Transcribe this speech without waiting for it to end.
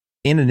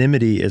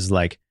anonymity is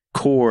like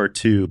core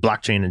to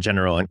blockchain in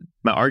general. And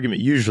my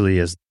argument usually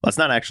is that's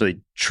not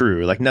actually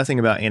true. Like nothing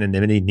about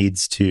anonymity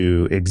needs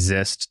to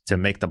exist to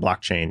make the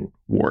blockchain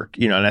work.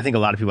 And I think a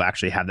lot of people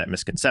actually have that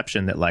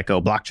misconception that like, oh,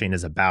 blockchain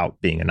is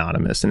about being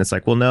anonymous. And it's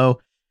like, well, no,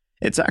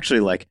 it's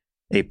actually like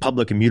a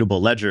public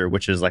immutable ledger,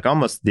 which is like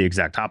almost the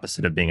exact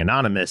opposite of being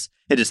anonymous.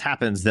 It just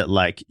happens that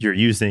like you're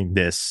using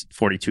this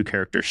 42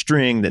 character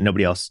string that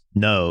nobody else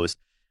knows.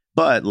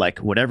 But like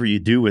whatever you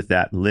do with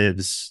that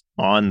lives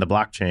on the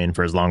blockchain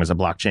for as long as a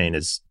blockchain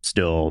is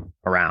still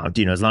around.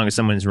 As long as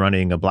someone's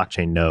running a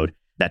blockchain node,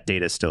 that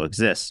data still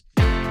exists.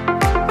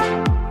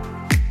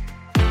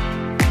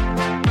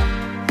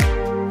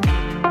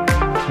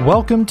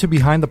 Welcome to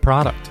Behind the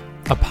Product,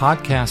 a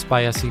podcast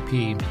by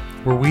SEP,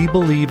 where we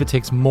believe it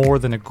takes more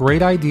than a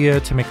great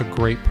idea to make a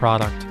great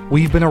product.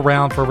 We've been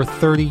around for over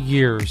 30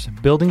 years,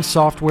 building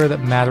software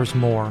that matters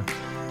more.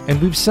 And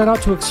we've set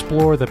out to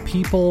explore the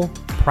people,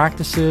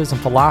 practices,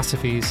 and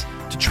philosophies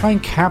to try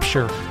and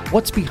capture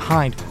what's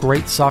behind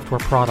great software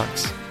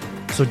products.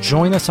 So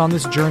join us on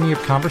this journey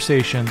of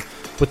conversation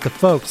with the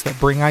folks that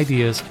bring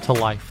ideas to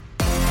life.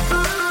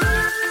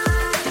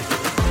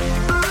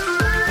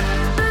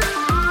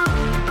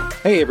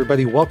 Hey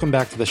everybody, welcome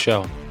back to the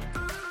show.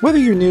 Whether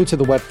you're new to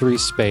the Web3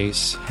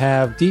 space,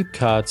 have deep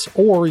cuts,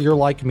 or you're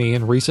like me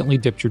and recently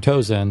dipped your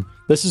toes in,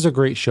 this is a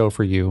great show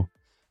for you.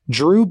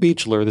 Drew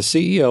Beechler, the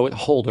CEO at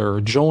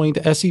Holder,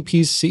 joined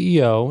SEP's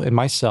CEO and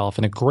myself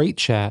in a great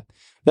chat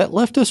that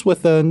left us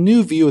with a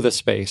new view of the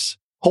space.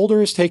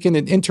 Holder has taken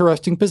an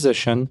interesting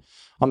position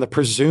on the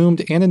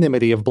presumed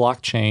anonymity of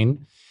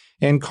blockchain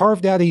and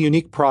carved out a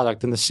unique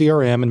product in the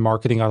CRM and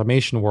marketing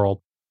automation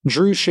world.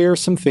 Drew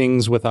shares some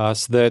things with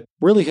us that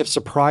really have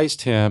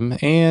surprised him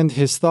and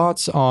his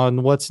thoughts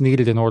on what's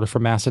needed in order for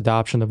mass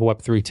adoption of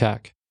Web3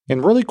 tech.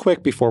 And really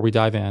quick before we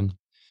dive in,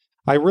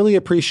 I really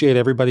appreciate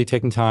everybody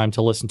taking time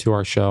to listen to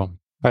our show.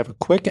 I have a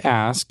quick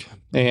ask,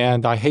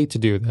 and I hate to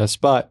do this,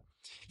 but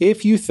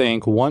if you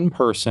think one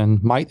person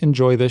might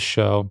enjoy this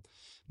show,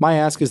 my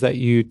ask is that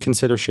you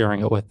consider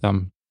sharing it with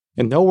them.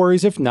 And no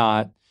worries if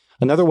not.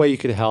 Another way you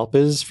could help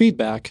is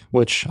feedback,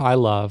 which I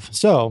love.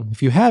 So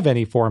if you have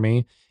any for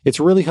me,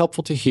 it's really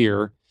helpful to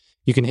hear.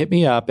 You can hit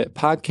me up at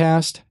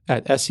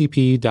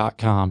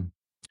podcast@sep.com.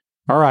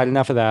 All right,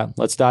 enough of that.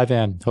 Let's dive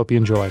in. Hope you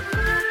enjoy.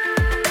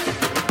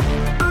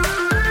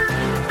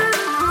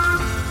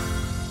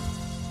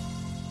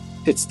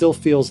 It still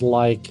feels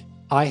like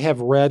I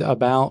have read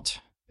about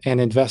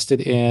and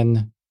invested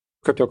in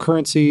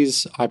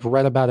cryptocurrencies. I've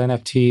read about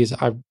NFTs.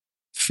 I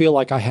feel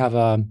like I have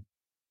a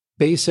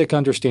basic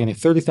understanding,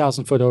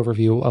 30,000-foot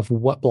overview of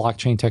what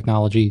blockchain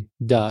technology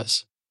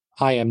does.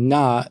 I am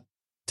not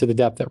to the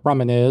depth that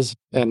Raman is,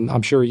 and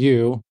I'm sure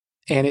you,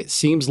 and it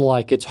seems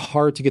like it's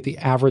hard to get the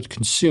average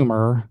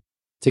consumer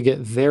to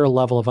get their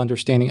level of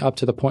understanding up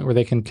to the point where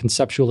they can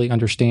conceptually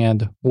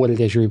understand what it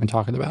is you're even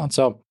talking about.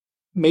 So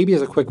maybe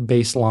as a quick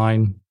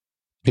baseline,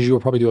 because you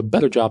will probably do a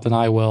better job than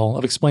I will,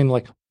 of explaining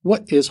like,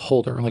 what is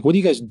Holder? Like, what are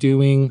you guys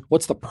doing?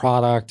 What's the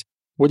product?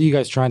 What are you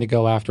guys trying to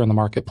go after in the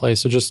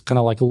marketplace? So just kind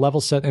of like level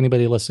set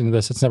anybody listening to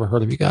this that's never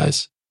heard of you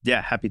guys.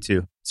 Yeah, happy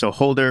to. So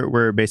Holder,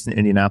 we're based in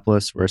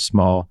Indianapolis. We're a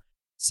small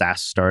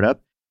SaaS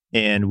startup,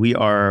 and we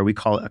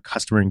call it a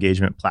customer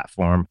engagement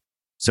platform.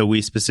 So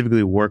we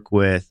specifically work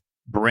with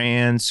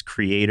brands,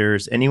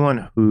 creators,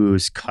 anyone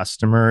whose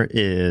customer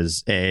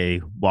is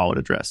a wallet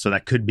address. So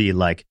that could be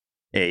like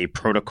a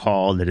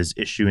protocol that is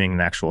issuing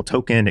an actual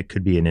token. It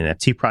could be an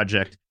NFT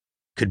project,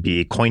 could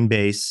be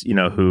Coinbase,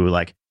 who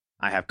like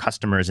I have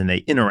customers and they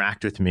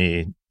interact with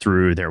me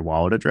through their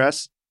wallet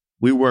address.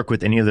 We work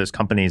with any of those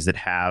companies that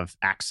have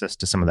access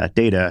to some of that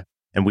data,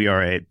 and we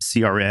are a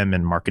CRM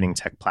and marketing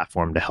tech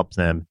platform to help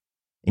them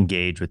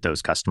engage with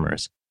those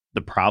customers.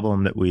 The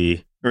problem that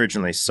we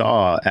originally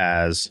saw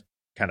as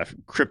kind of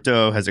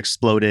crypto has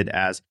exploded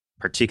as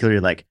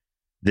particularly like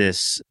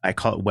this, I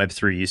call it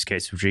Web3 use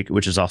case,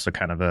 which is also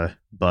kind of a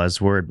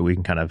buzzword, but we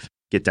can kind of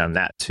get down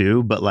that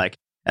too. But like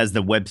as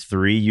the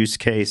Web3 use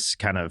case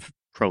kind of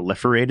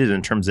proliferated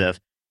in terms of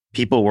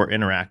people were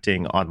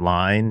interacting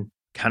online,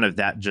 kind of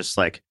that just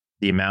like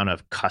the amount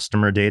of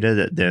customer data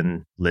that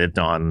then lived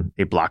on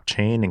a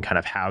blockchain and kind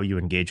of how you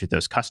engage with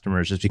those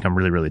customers has become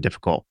really, really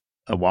difficult.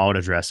 A wallet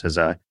address is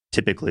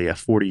typically a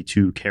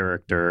 42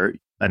 character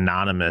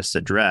anonymous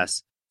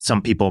address.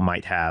 Some people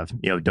might have,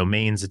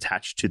 domains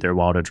attached to their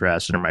wallet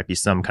address, and there might be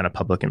some kind of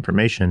public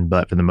information,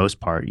 but for the most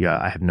part,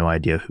 I have no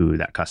idea who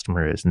that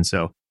customer is. And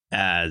so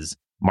as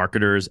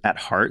marketers at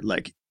heart,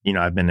 like,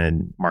 I've been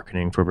in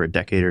marketing for over a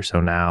decade or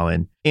so now,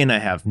 and I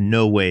have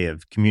no way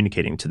of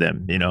communicating to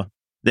them.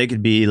 They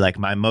could be like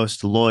my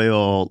most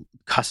loyal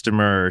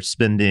customer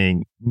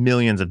spending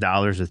millions of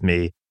dollars with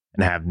me,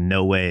 and I have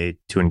no way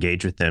to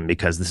engage with them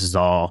because this is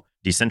all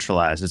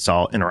decentralized. It's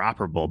all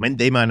interoperable. I mean,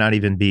 they might not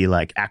even be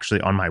like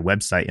actually on my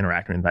website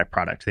interacting with my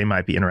product. They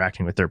might be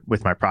interacting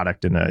with my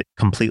product in a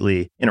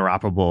completely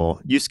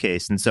interoperable use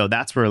case. And so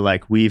that's where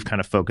like we've kind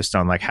of focused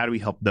on like, how do we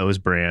help those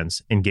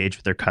brands engage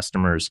with their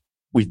customers?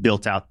 We've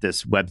built out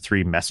this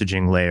Web3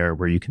 messaging layer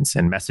where you can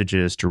send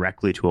messages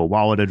directly to a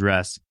wallet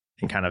address.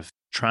 and kind of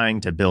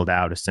trying to build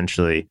out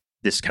essentially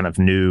this kind of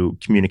new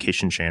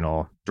communication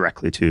channel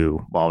directly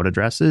to wallet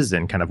addresses,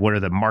 and kind of what are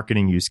the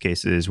marketing use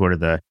cases, what are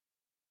the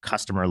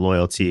customer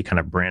loyalty kind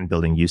of brand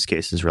building use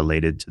cases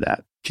related to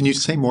that. Can you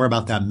say more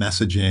about that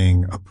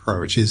messaging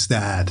approach? Is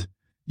that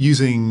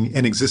using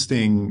an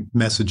existing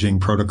messaging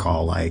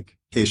protocol like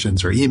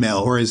Patience or email,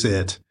 or is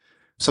it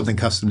something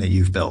custom that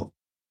you've built?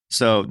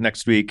 So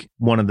next week,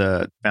 one of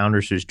the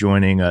founders who's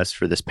joining us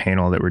for this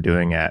panel that we're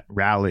doing at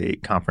Rally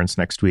conference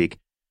next week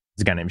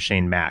is a guy named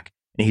Shane Mack.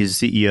 And he's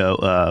the CEO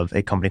of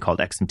a company called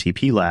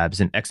XMTP Labs.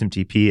 And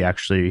XMTP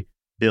actually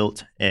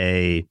built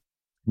a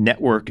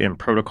network and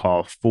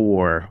protocol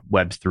for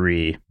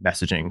Web3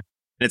 messaging. And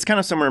it's kind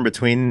of somewhere in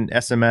between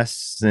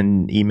SMS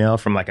and email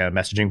from like a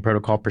messaging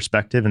protocol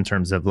perspective in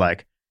terms of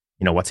like,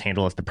 you know, what's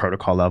handled at the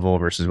protocol level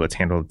versus what's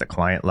handled at the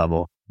client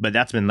level. But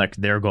that's been like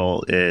their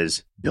goal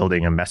is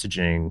building a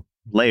messaging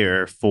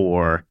layer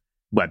for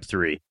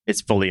Web3.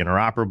 It's fully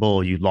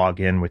interoperable. You log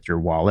in with your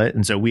wallet.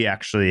 And so we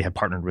actually have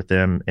partnered with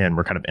them and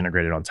we're kind of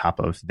integrated on top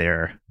of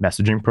their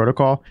messaging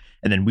protocol.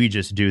 And then we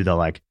just do the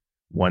like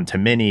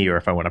one-to-many, or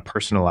if I want to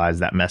personalize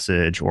that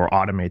message or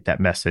automate that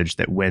message,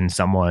 that when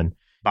someone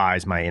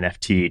buys my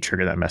NFT,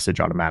 trigger that message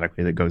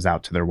automatically that goes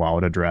out to their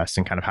wallet address,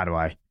 and kind of how do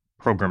I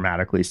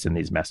programmatically send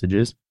these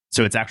messages.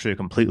 So it's actually a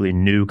completely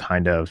new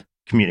kind of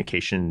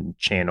communication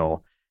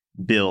channel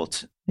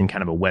built in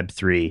kind of a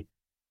Web3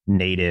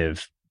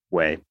 native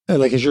way.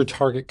 Like, is your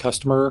target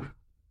customer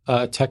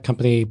a tech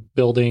company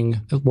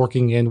working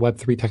in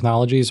Web3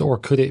 technologies, or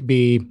could it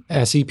be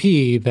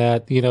SEP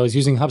that, you know, is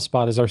using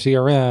HubSpot as our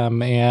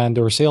CRM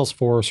or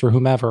Salesforce or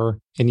whomever,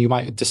 and you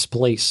might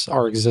displace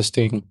our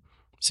existing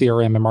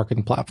CRM and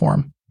marketing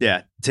platform?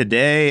 Yeah.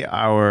 Today,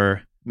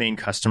 our main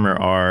customer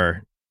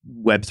are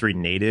Web3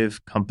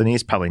 native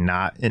companies, probably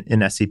not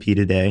in SEP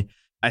today.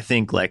 I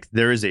think like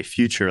there is a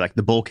future, like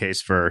the bull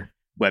case for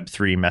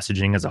Web3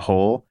 messaging as a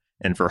whole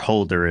and for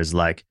Holder is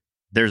like,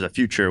 there's a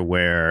future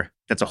where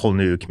that's a whole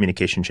new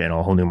communication channel,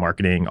 a whole new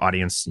marketing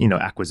audience, you know,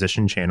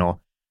 acquisition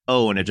channel.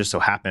 Oh, and it just so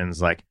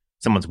happens like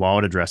someone's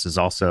wallet address is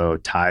also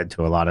tied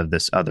to a lot of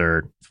this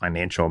other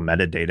financial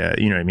metadata,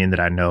 you know what I mean? That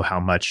I know how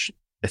much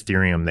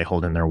Ethereum they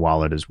hold in their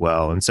wallet as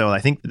well. And so I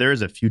think there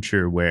is a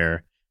future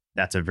where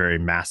that's a very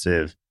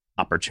massive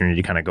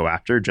opportunity to kind of go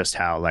after, just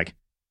how like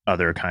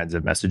other kinds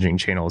of messaging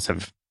channels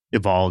have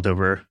evolved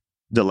over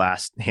the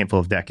last handful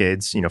of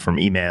decades, you know, from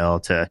email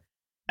to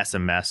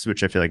SMS,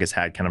 which I feel like has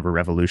had kind of a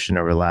revolution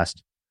over the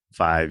last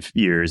 5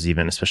 years,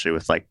 even especially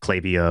with like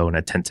Klaviyo and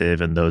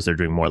Attentive and those that are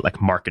doing more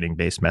like marketing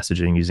based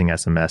messaging using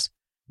SMS,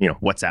 you know,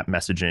 WhatsApp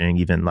messaging,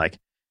 even like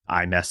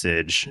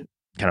iMessage,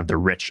 kind of the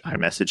rich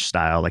iMessage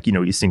style, like, you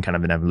know, you've seen kind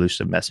of an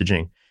evolution of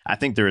messaging. I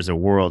think there is a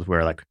world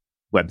where like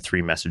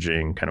Web3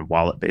 messaging, kind of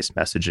wallet based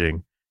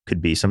messaging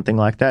could be something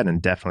like that.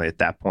 And definitely at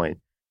that point,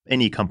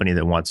 any company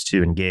that wants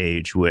to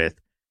engage with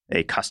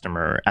a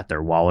customer at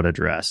their wallet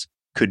address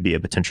could be a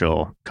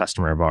potential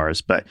customer of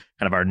ours. But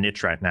kind of our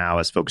niche right now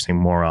is focusing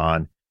more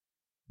on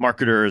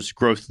marketers,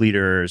 growth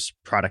leaders,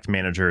 product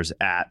managers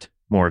at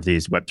more of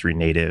these Web3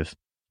 native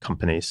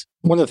companies.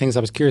 One of the things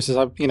I was curious is,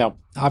 I've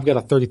got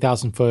a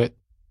 30,000 foot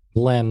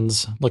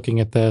lens looking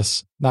at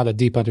this, not a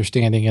deep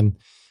understanding. And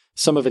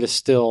some of it is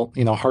still,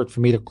 you know, hard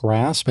for me to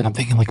grasp. And I'm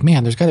thinking like,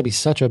 man, there's got to be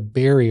such a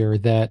barrier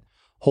that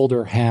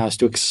Holder has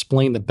to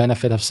explain the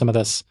benefit of some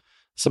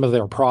of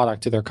their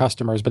product to their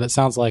customers. But it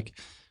sounds like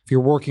if you're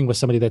working with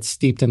somebody that's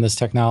steeped in this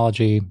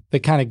technology, they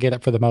kind of get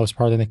it for the most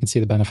part and they can see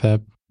the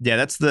benefit. Yeah,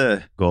 that's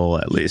the goal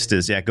at least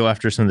is, go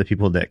after some of the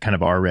people that kind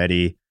of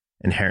already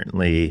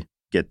inherently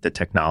get the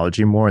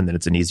technology more, and then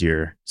it's an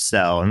easier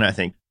sell. And I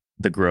think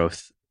the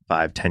growth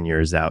 5-10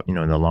 years out, you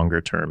know, in the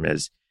longer term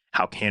is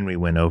how can we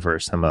win over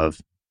some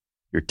of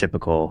your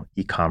typical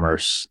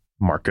e-commerce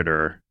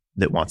marketer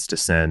that wants to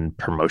send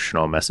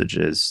promotional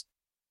messages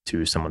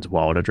to someone's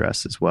wallet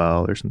address as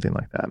well, or something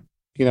like that.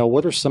 You know,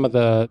 what are some of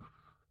the,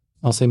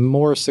 I'll say,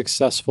 more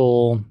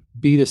successful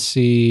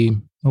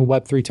B2C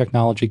Web3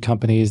 technology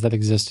companies that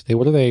exist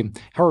today?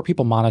 How are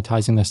people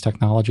monetizing this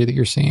technology that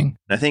you're seeing?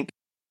 I think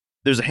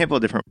there's a handful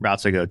of different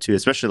routes I go to,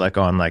 especially like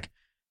on like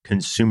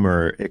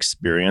consumer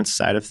experience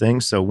side of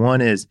things. So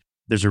one is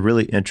there's a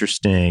really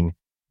interesting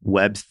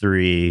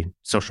Web3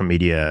 social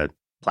media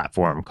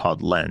platform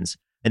called Lens,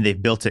 and they've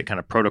built it kind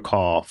of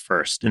protocol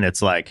first. And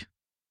it's like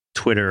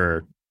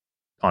Twitter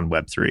on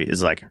Web3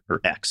 is like, or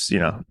X, you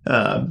know,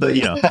 but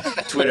you know,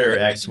 Twitter,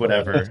 X,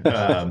 whatever.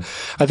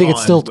 I think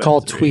it's still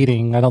called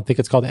tweeting. I don't think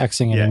it's called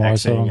Xing anymore.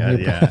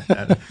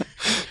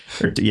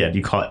 Do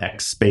you call it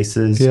X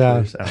spaces?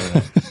 Yeah. I don't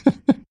know.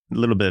 A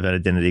little bit of an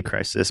identity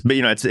crisis, but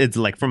you know, it's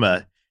like from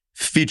a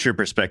feature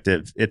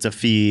perspective, it's a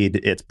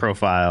feed, it's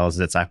profiles,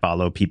 it's I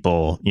follow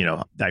people, you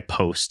know, I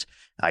post,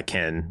 I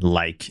can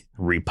like,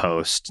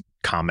 repost,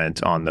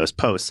 comment on those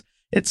posts.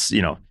 It's,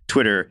 you know,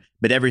 Twitter,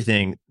 but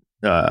everything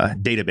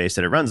database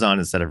that it runs on,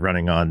 instead of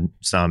running on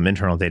some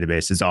internal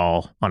database, is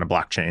all on a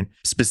blockchain.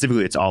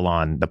 Specifically, it's all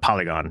on the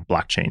Polygon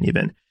blockchain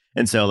even.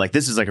 And so like,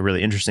 this is like a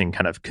really interesting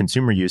kind of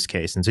consumer use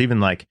case. And so even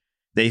like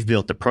they've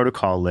built the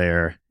protocol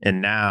layer.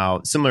 And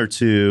now, similar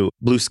to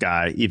Blue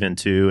Sky, even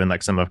to, and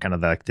like some of kind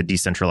of the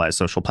decentralized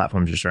social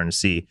platforms you're starting to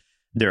see,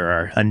 there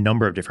are a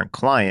number of different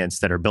clients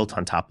that are built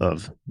on top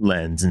of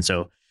Lens. And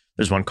so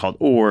there's one called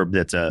Orb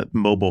that's a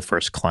mobile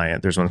first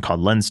client. There's one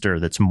called Lenster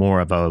that's more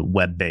of a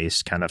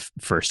web-based kind of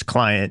first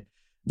client.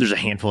 There's a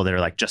handful that are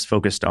like just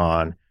focused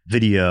on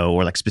video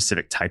or like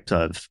specific types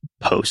of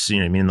posts, you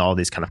know what I mean? All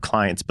these kind of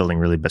clients building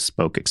really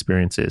bespoke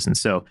experiences. And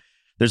so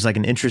there's like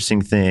an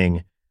interesting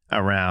thing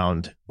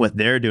around what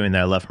they're doing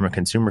that I love from a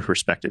consumer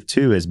perspective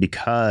too, is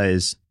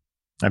because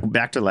like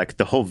back to like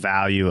the whole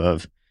value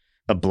of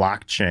a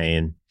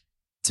blockchain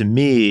to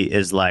me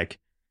is like,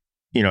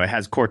 you know, it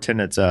has core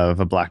tenets of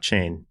a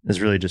blockchain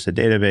is really just a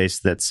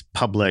database that's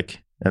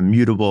public,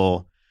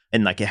 immutable,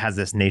 and like it has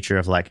this nature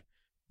of like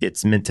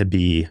it's meant to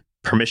be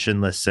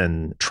permissionless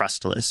and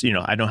trustless. You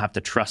know, I don't have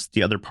to trust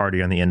the other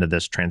party on the end of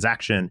this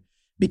transaction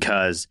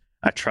because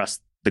I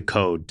trust the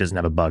code doesn't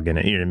have a bug in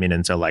it. You know what I mean?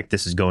 And so like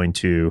this is going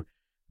to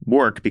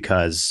work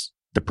because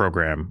the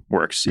program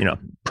works, you know,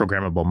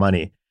 programmable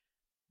money.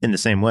 In the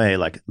same way,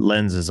 like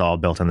Lens is all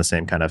built on the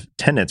same kind of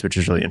tenets, which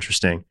is really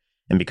interesting.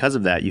 And because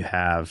of that, you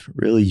have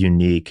really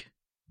unique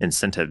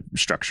incentive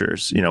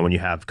structures, you know, when you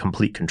have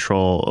complete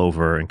control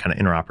over and kind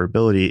of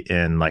interoperability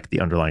in like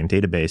the underlying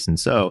database. And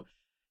so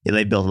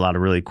they built a lot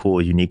of really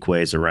cool, unique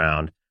ways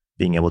around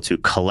being able to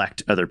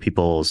collect other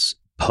people's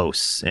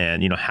posts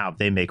and, you know, how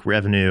they make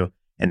revenue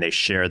and they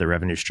share the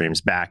revenue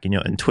streams back. You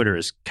know, and Twitter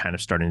is kind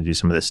of starting to do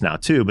some of this now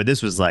too. But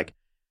this was like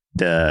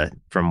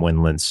from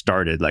when Lens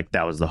started, like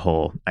that was the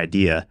whole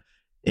idea.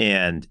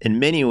 And in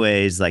many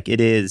ways, like it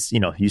is, you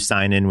know, you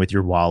sign in with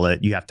your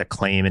wallet, you have to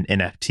claim an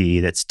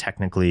NFT that's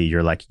technically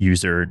your like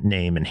user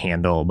name and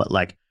handle. But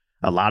like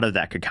a lot of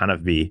that could kind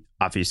of be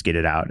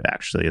obfuscated out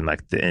actually. And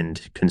like the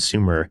end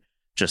consumer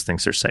just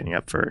thinks they're signing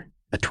up for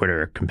a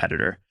Twitter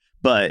competitor.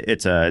 But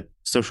it's a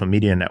social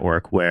media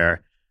network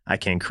where I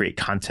can create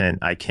content.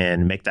 I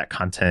can make that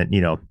content,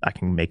 you know, I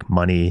can make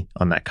money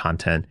on that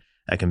content.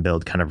 I can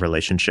build kind of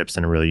relationships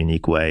in a really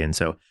unique way. And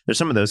so there's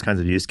some of those kinds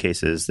of use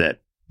cases that,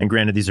 and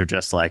granted, these are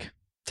just like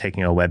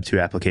taking a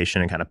Web2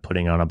 application and kind of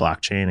putting it on a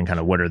blockchain and kind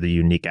of what are the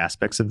unique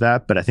aspects of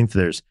that. But I think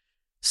there's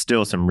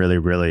still some really,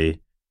 really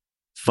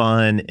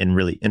fun and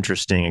really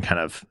interesting and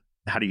kind of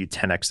how do you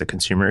 10x the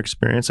consumer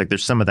experience? Like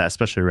there's some of that,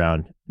 especially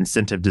around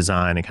incentive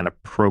design and kind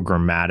of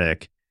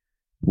programmatic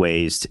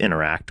ways to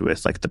interact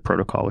with like the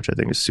protocol, which I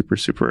think is super,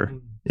 super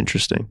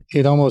interesting.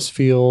 It almost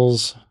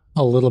feels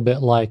a little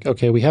bit like,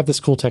 okay, we have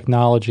this cool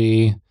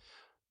technology.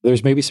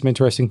 There's maybe some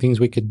interesting things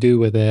we could do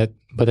with it,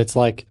 but it's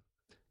like,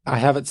 I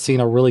haven't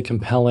seen a really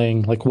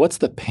compelling, like what's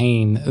the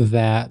pain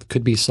that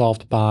could be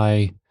solved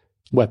by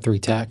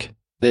Web3 tech?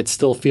 It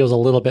still feels a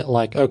little bit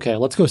like, okay,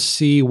 let's go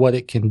see what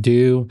it can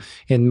do.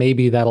 And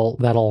maybe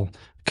that'll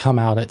come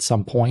out at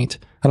some point.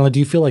 I don't know. Do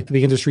you feel like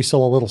the industry's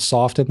still a little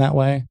soft in that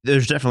way?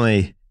 There's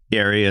definitely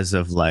areas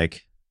of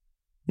like,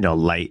 you know,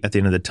 light at the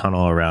end of the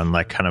tunnel around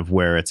like kind of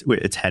where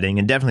it's heading.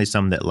 And definitely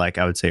some that like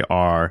I would say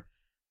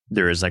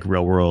there is like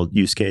real world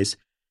use case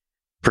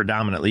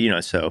predominantly, you know,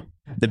 so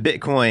the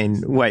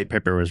Bitcoin white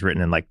paper was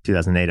written in like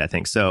 2008, I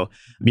think. So,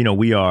 you know,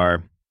 we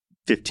are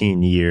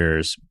 15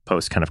 years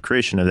post kind of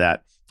creation of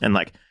that. And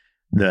like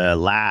the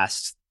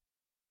last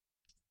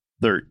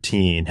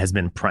 13 has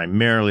been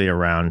primarily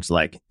around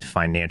like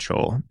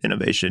financial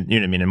innovation, you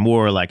know what I mean? And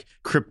more like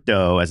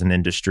crypto as an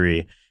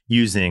industry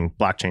using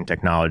blockchain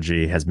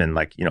technology has been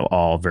like, you know,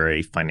 all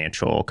very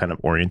financial kind of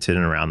oriented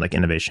and around like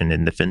innovation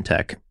in the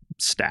fintech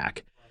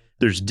stack.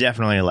 There's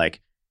definitely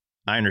like,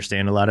 I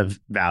understand a lot of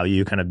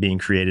value kind of being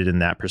created in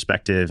that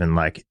perspective and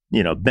like,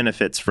 you know,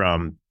 benefits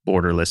from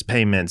borderless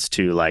payments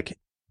to like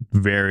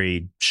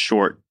very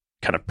short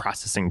kind of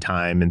processing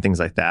time and things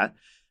like that.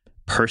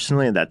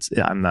 Personally,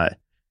 I'm not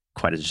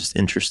quite as just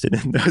interested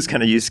in those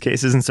kind of use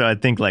cases. And so I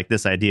think like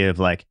this idea of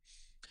like,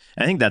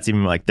 I think that's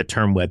even like the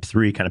term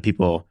Web3 kind of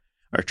people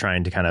are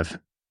trying to kind of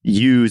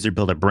use or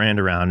build a brand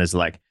around is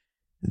like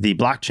the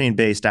blockchain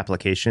based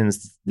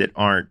applications that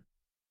aren't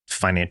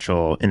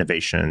financial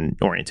innovation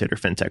oriented or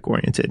fintech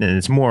oriented. And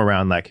it's more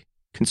around like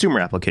consumer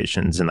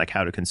applications and like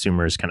how do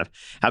consumers kind of,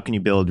 how can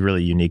you build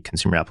really unique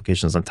consumer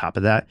applications on top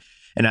of that?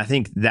 And I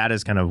think that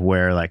is kind of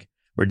where like,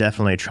 we're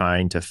definitely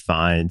trying to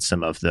find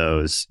some of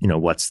those, you know,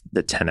 what's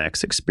the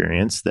 10x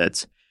experience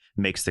that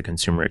makes the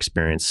consumer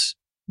experience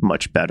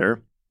much better.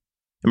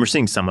 And we're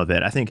seeing some of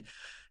it. I think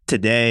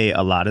today,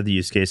 a lot of the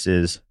use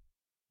cases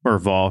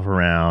revolve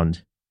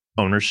around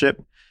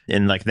ownership.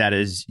 And like that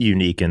is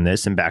unique in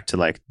this. And back to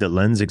like the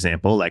Lens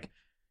example, like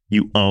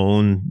you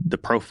own the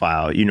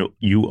profile, you know,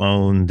 you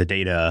own the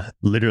data.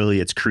 Literally,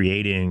 it's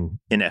creating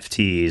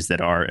NFTs that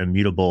are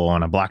immutable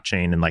on a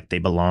blockchain and like they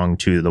belong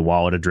to the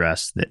wallet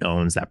address that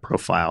owns that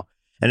profile.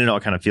 And it all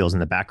kind of feels in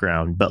the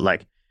background, but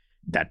like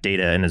that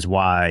data and is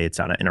why it's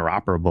on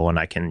interoperable and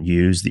I can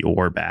use the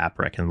Orb app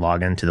or I can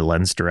log into the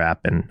Lenster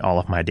app and all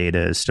of my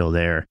data is still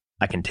there.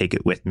 I can take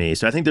it with me.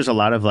 So I think there's a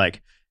lot of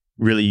like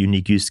really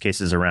unique use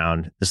cases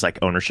around this like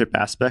ownership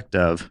aspect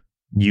of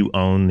you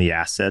own the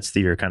assets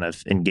that you're kind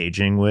of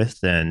engaging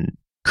with and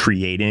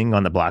creating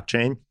on the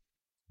blockchain.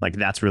 Like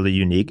that's really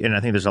unique. And I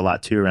think there's a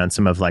lot too around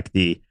some of like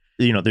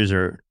these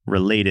are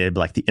related,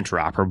 like the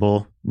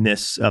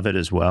interoperableness of it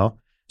as well.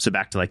 So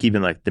back to like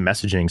even like the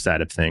messaging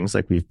side of things,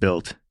 like we've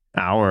built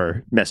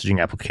our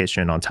messaging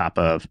application on top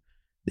of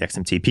the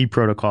XMTP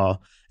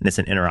protocol, and it's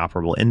an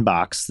interoperable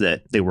inbox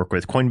that they work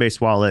with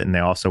Coinbase Wallet, and they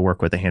also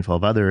work with a handful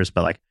of others.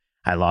 But like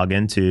I log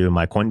into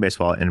my Coinbase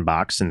Wallet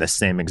inbox, and the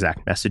same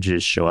exact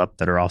messages show up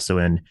that are also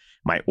in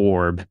my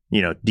Orb,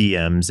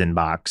 DMs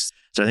inbox.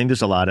 So I think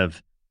there's a lot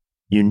of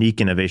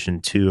unique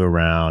innovation too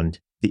around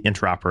the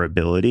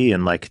interoperability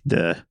and like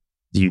the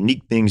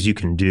unique things you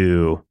can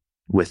do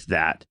with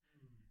that,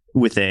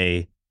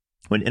 when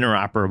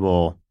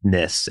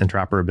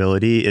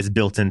interoperability is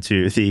built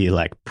into the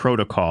like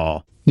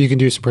protocol. You can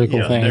do some pretty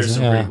cool things. There's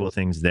some pretty cool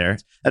things there.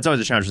 That's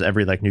always a challenge with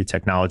every like new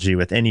technology,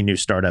 with any new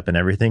startup and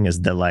everything,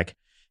 is that like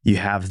you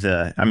have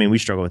we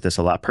struggle with this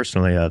a lot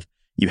personally, of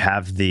you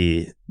have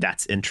the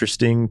that's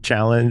interesting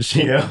challenge,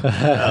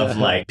 of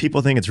like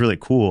people think it's really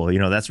cool,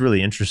 that's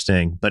really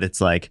interesting, but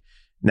it's like,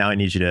 now I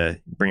need you to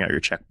bring out your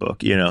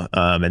checkbook,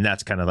 and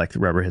that's kind of like the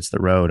rubber hits the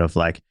road of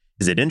like,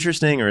 is it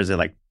interesting or is it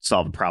like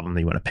solve a problem that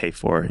you want to pay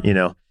for,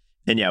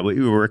 And yeah, we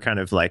were kind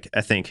of like,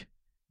 I think,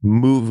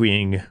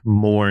 moving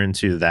more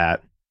into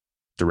that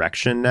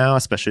direction now,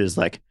 especially as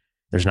like,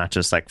 there's not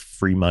just like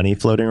free money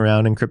floating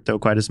around in crypto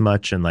quite as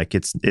much. And like,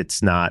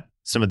 it's not,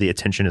 some of the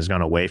attention has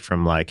gone away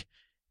from like,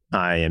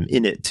 I am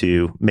in it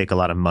to make a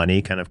lot of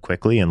money kind of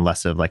quickly, and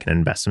less of like an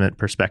investment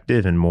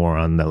perspective and more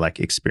on the like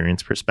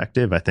experience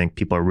perspective. I think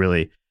people are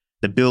really,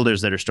 the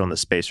builders that are still in the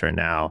space right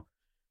now,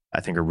 I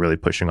think are really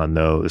pushing on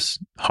those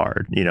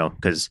hard,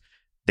 because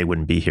they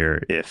wouldn't be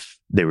here if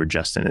they were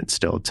just in it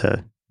still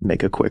to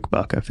make a quick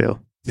buck, I feel.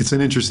 It's an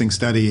interesting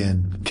study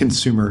in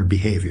consumer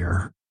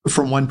behavior.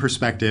 From one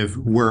perspective,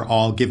 we're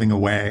all giving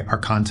away our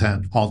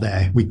content all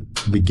day. We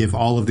give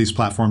all of these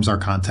platforms our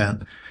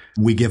content.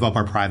 We give up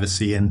our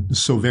privacy in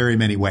so very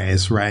many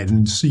ways, right?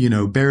 And,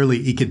 barely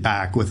eke it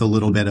back with a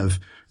little bit of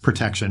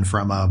protection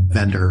from a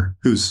vendor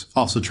who's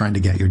also trying to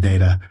get your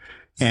data.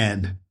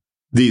 And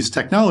these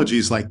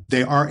technologies, like,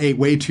 they are a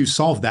way to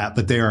solve that,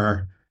 but they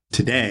are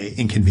today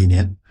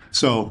inconvenient.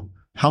 So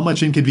how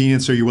much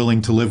inconvenience are you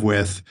willing to live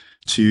with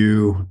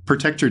to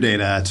protect your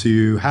data,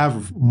 to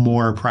have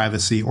more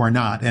privacy or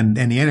not? And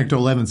the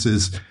anecdotal evidence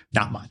is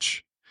not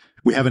much.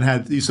 We haven't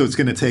had, so it's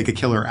going to take a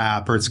killer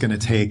app, or it's going to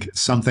take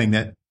something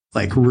that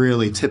like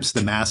really tips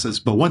the masses.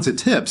 But once it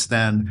tips,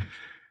 then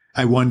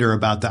I wonder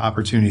about the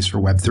opportunities for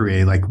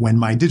Web3. Like when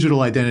my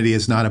digital identity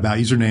is not about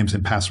usernames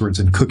and passwords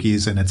and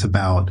cookies, and it's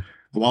about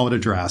a wallet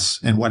address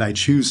and what I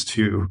choose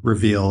to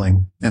reveal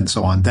and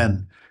so on,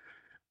 then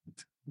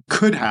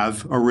could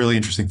have a really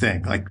interesting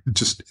thing. Like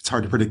just, it's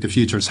hard to predict the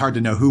future. It's hard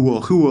to know who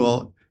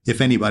will,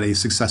 if anybody,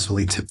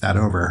 successfully tip that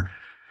over.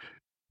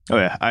 Oh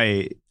yeah,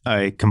 I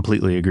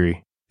completely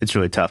agree. It's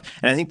really tough.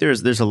 And I think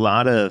there's a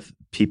lot of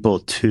people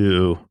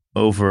too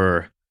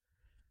over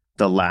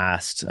the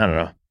last,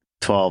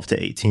 12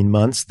 to 18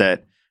 months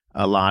that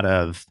a lot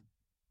of,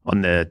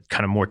 on the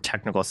kind of more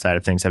technical side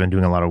of things, have been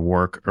doing a lot of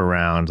work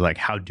around like,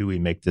 how do we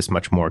make this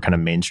much more kind of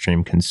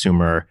mainstream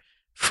consumer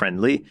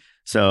friendly?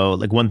 So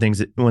like one thing,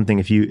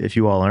 if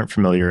you all aren't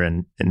familiar,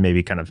 and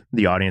maybe kind of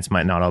the audience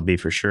might not all be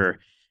for sure,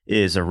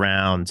 is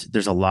around,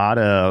 there's a lot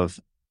of,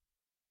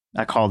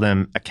 I call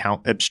them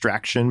account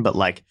abstraction, but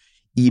like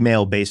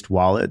email-based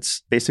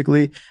wallets,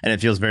 basically. And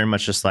it feels very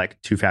much just like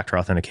two-factor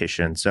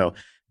authentication. So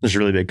there's a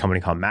really big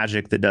company called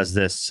Magic that does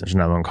this. There's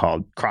another one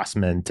called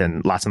Crossmint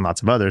and lots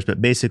of others.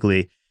 But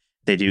basically,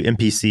 they do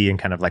MPC and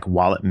kind of like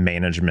wallet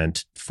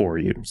management for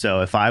you.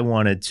 So if I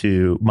wanted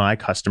my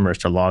customers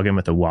to log in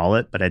with a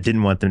wallet, but I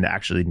didn't want them to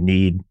actually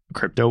need a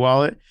crypto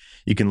wallet,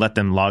 you can let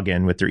them log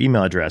in with their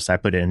email address. I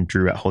put in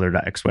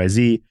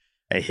drew@holder.xyz.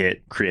 I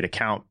hit create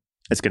account.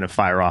 It's going to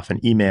fire off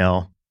an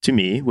email to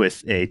me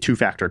with a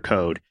two-factor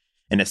code.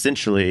 And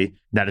essentially,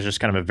 that is just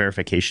kind of a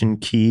verification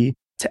key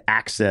to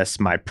access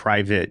my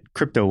private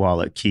crypto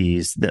wallet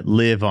keys that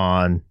live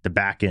on the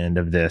back end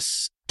of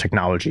this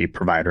technology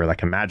provider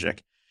like a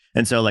Magic.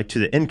 And so like to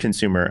the end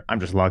consumer, I'm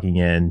just logging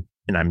in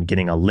and I'm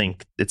getting a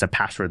link. It's a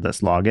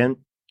passwordless login.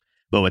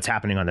 But what's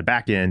happening on the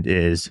back end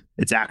is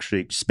it's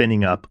actually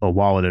spinning up a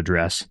wallet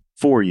address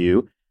for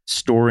you,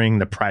 storing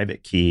the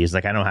private keys.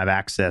 Like I don't have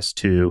access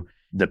to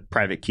the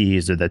private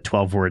keys or the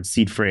 12-word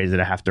seed phrase that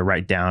I have to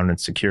write down and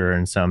secure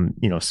in some,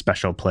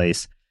 special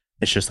place.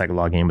 It's just like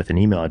logging in with an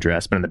email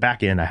address. But on the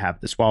back end, I have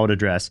this wallet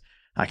address.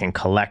 I can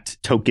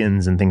collect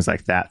tokens and things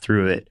like that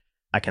through it.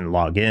 I can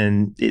log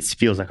in. It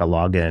feels like a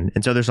login.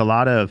 And so there's a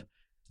lot of,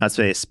 I'd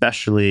say,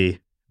 especially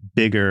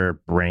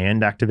bigger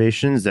brand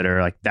activations that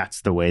are like,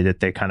 that's the way that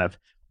they kind of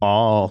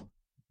all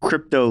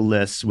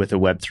crypto-less with a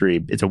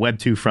Web3. It's a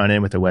Web2 front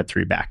end with a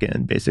Web3 back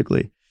end,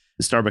 basically.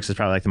 Starbucks is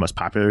probably like the most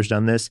popular has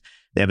done this.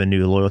 They have a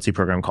new loyalty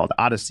program called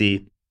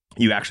Odyssey.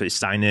 You actually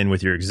sign in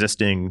with your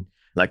existing,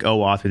 like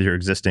OAuth with your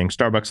existing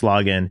Starbucks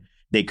login.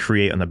 They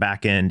create on the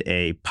back end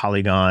a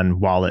Polygon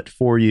wallet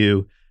for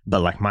you.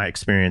 But like my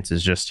experience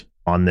is just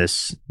on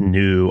this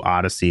new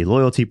Odyssey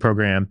loyalty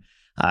program,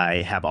 I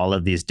have all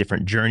of these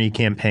different journey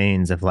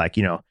campaigns of like,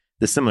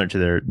 It's similar to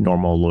their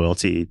normal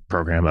loyalty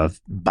program of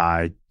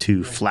buy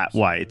 2 flat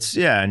whites.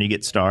 Yeah. And you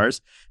get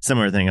stars.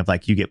 Similar thing of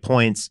like you get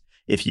points.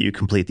 If you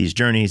complete these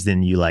journeys,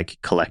 then you like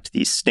collect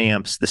these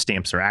stamps. The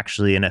stamps are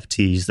actually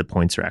NFTs. The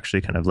points are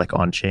actually kind of like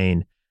on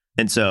chain.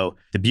 And so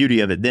the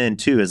beauty of it then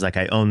too is like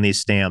I own these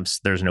stamps.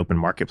 There's an open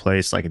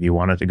marketplace. Like if you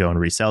wanted to go and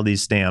resell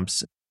these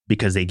stamps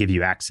because they give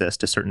you access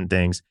to certain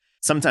things.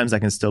 Sometimes I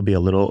can still be a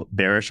little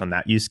bearish on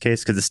that use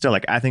case because it's still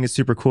like, I think it's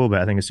super cool,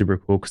 but I think it's super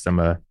cool because I'm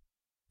a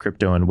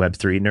crypto and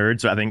Web3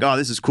 nerd. So I think, oh,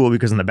 this is cool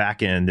because on the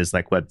back end is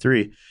like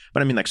Web3.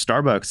 But I mean, like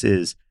Starbucks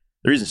is,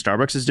 the reason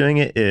Starbucks is doing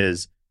it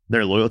is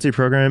their loyalty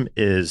program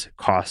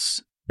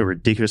costs a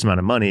ridiculous amount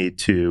of money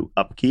to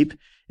upkeep.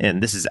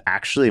 And this is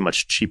actually a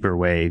much cheaper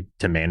way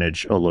to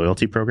manage a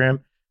loyalty program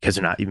because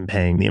they're not even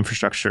paying the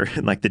infrastructure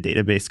and like the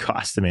database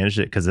costs to manage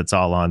it because it's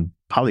all on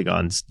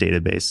Polygon's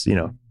database,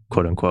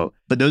 quote unquote.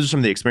 But those are some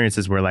of the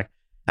experiences where like,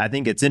 I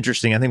think it's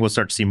interesting. I think we'll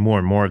start to see more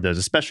and more of those,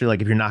 especially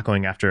like if you're not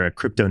going after a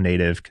crypto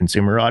native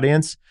consumer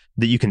audience,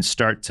 that you can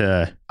start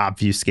to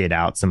obfuscate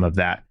out some of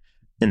that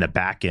in the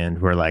back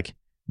end where like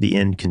the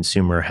end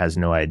consumer has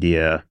no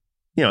idea,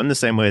 in the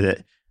same way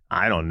that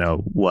I don't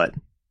know what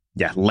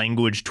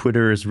language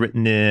Twitter is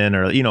written in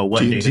or,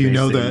 what do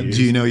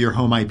you know your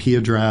home IP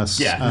address?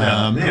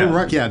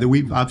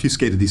 We've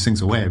obfuscated these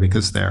things away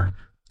because they're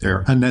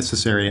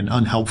unnecessary and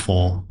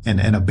unhelpful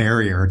and a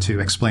barrier to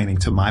explaining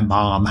to my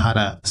mom how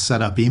to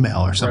set up email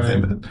or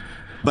something. Right.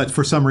 But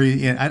for some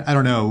reason, I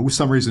don't know, for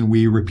some reason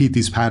we repeat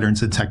these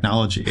patterns in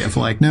technology of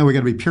like, no, we got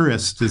to be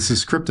purists. This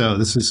is crypto.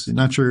 This is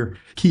not your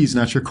keys,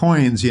 not your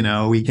coins.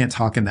 We can't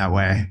talk in that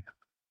way.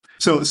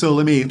 So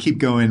let me keep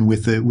going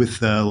with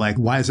the like,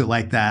 why is it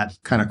like that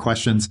kind of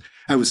questions.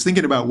 I was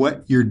thinking about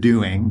what you're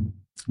doing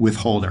with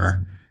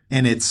Holder.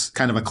 And it's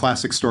kind of a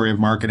classic story of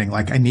marketing.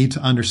 Like I need to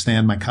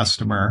understand my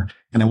customer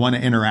and I want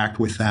to interact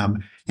with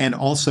them. And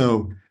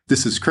also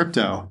this is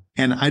crypto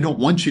and I don't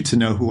want you to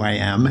know who I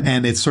am.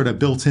 And it's sort of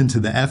built into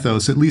the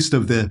ethos, at least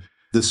of the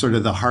sort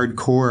of the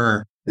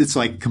hardcore. It's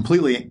like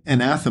completely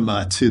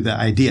anathema to the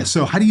idea.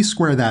 So how do you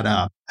square that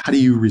up? How do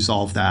you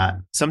resolve that?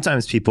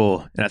 Sometimes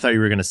people, and I thought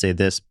you were going to say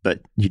this,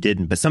 but you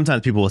didn't, but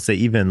sometimes people will say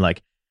even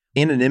like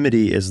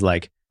anonymity is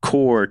like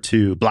core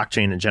to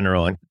blockchain in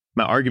general. And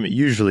my argument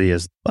usually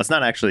is that's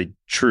not actually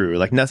true.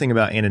 Like nothing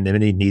about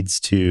anonymity needs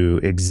to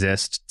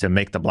exist to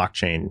make the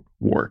blockchain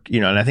work.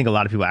 And I think a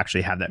lot of people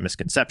actually have that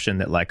misconception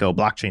that like, oh,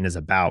 blockchain is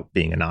about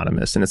being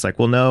anonymous. And it's like,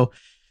 well, no,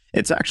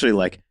 it's actually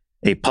like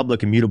a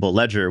public immutable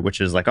ledger,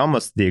 which is like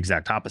almost the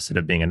exact opposite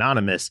of being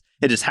anonymous.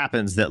 It just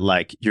happens that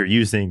like you're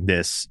using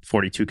this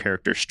 42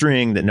 character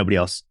string that nobody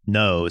else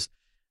knows.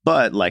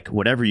 But like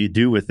whatever you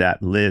do with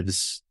that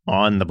lives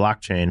on the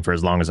blockchain for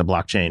as long as a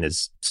blockchain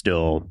is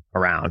still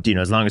around.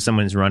 As long as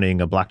someone's running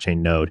a blockchain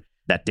node,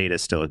 that data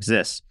still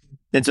exists.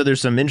 And so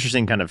there's some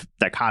interesting kind of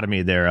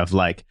dichotomy there of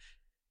like,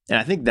 and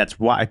I think that's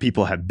why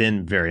people have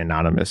been very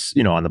anonymous,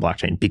 on the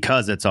blockchain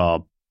because it's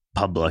all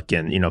public.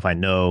 And, if I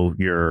know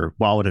your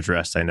wallet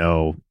address, I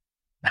know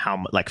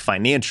how like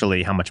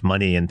financially how much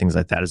money and things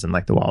like that is in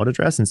like the wallet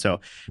address. And so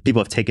people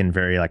have taken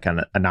very like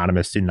kind of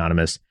anonymous,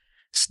 pseudonymous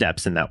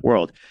steps in that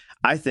world.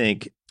 I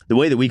think the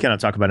way that we kind of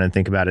talk about it and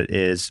think about it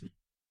is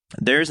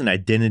there's an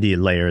identity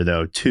layer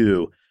though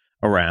too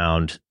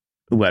around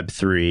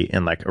Web3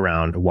 and like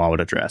around wallet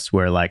address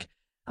where like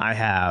I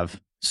have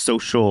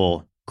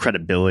social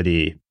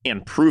credibility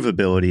and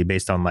provability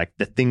based on like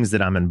the things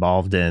that I'm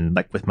involved in,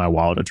 like with my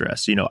wallet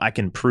address. I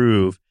can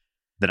prove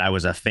that I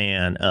was a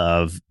fan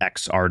of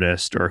X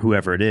artist or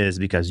whoever it is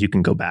because you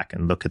can go back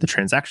and look at the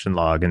transaction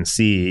log and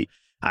see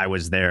I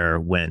was there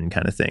when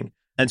kind of thing.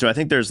 And so I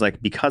think there's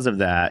like, because of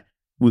that,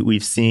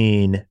 we've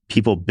seen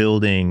people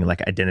building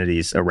like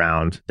identities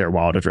around their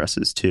wallet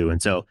addresses too.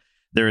 And so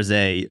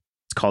it's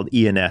called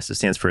ENS. It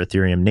stands for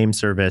Ethereum Name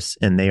Service.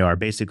 And they are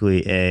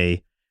basically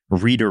a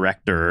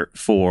redirector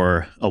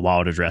for a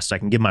wallet address. So I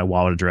can give my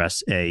wallet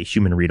address a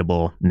human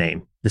readable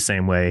name, the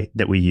same way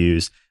that we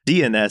use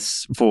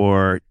DNS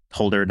for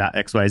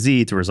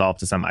holder.xyz to resolve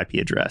to some IP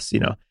address,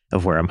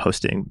 of where I'm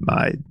hosting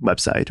my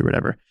website or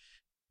whatever.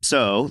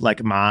 So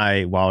like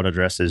my wallet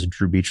address is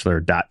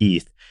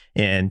drewbeechler.eth.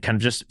 And kind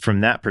of just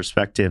from that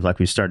perspective, like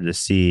we started to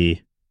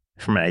see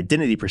from an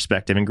identity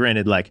perspective, and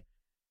granted, like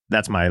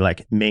that's my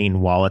like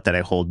main wallet that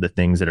I hold the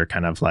things that are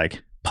kind of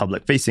like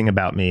public facing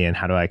about me and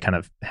how do I kind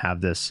of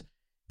have this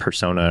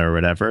persona or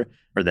whatever,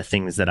 or the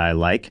things that I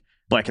like.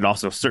 But I could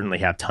also certainly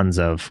have tons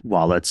of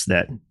wallets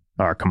that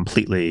are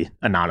completely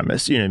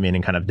anonymous, you know what I mean?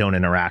 And kind of don't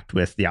interact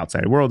with the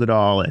outside world at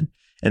all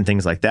and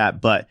things like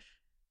that. But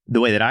the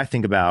way that I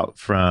think about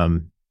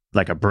from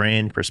like a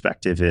brand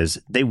perspective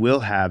is they will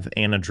have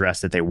an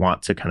address that they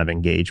want to kind of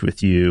engage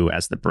with you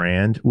as the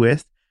brand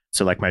with.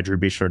 So like my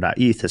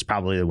drewbeechler.eth is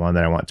probably the one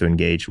that I want to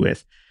engage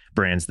with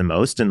brands the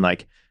most. And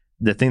like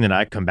the thing that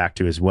I come back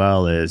to as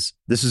well is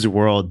this is a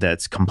world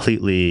that's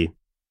completely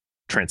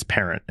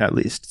transparent, at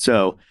least.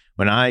 So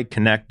when I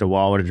connect a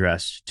wallet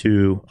address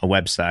to a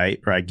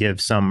website or I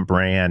give some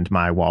brand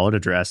my wallet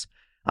address,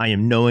 I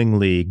am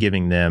knowingly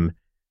giving them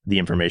the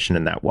information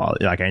in that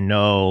wallet. Like I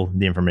know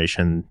the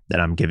information that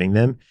I'm giving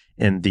them.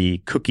 In the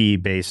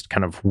cookie-based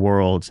kind of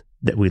world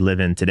that we live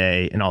in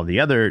today and all the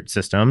other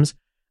systems,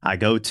 I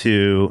go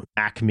to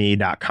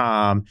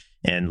acme.com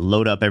and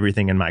load up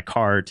everything in my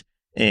cart.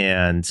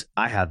 And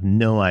I have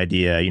no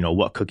idea,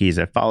 what cookies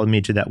have followed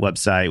me to that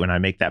website when I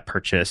make that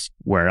purchase,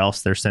 where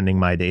else they're sending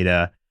my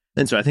data.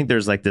 And so I think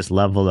there's like this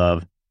level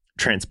of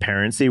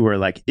transparency where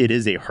like it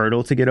is a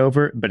hurdle to get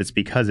over, but it's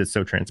because it's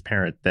so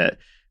transparent that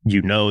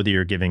that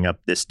you're giving up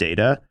this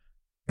data.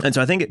 And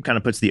so I think it kind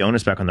of puts the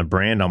onus back on the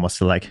brand almost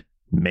to like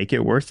make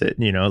it worth it,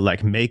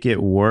 like make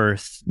it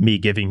worth me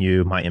giving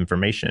you my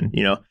information.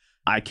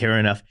 I care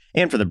enough.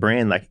 And for the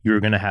brand, like you're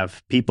going to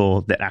have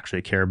people that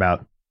actually care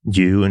about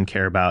you and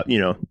care about,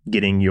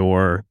 getting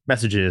your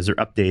messages or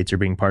updates or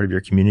being part of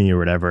your community or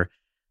whatever.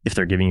 If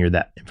they're giving you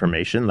that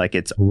information, like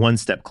it's one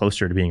step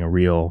closer to being a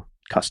real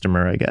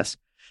customer, I guess.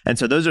 And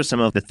so those are some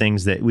of the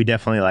things that we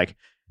definitely like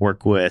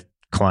work with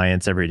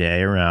clients every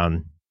day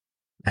around.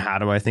 How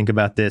do I think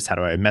about this? How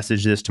do I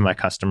message this to my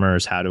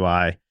customers? How do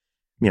I,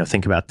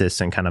 think about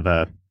this in kind of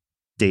a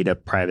data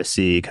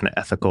privacy, kind of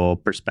ethical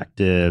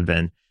perspective?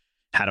 And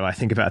how do I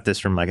think about this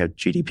from like a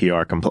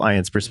GDPR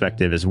compliance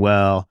perspective as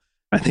well?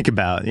 I think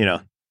about,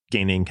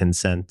 gaining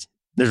consent.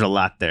 There's a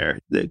lot there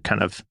that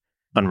kind of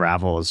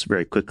unravels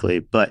very quickly.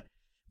 But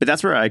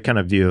that's where I kind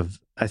of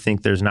I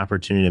think there's an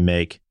opportunity to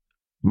make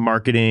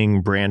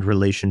marketing, brand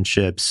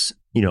relationships,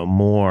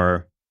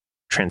 more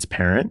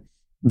transparent.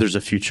 There's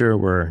a future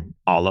where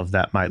all of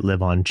that might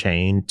live on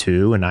chain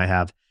too. And I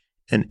have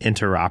an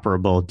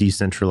interoperable,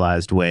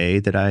 decentralized way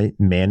that I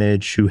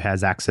manage who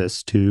has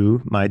access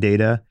to my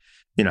data.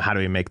 How do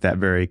we make that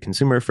very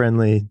consumer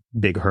friendly?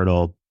 Big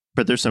hurdle.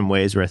 But there's some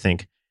ways where I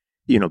think,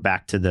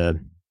 back to the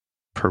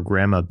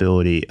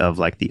programmability of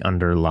like the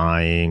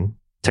underlying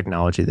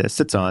technology that it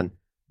sits on,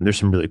 there's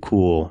some really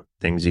cool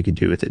things you could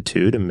do with it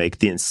too to make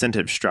the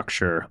incentive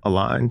structure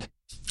aligned.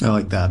 I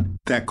like that.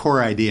 That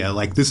core idea,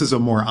 like this is a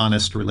more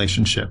honest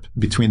relationship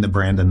between the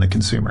brand and the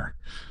consumer.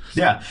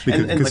 Yeah.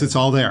 Because like, it's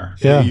all there.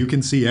 Yeah. You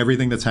can see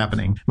everything that's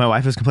happening. My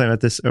wife was complaining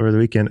about this over the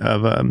weekend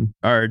of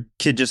our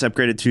kid just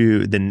upgraded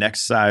to the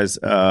next size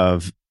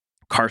of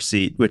car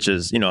seat, which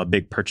is, a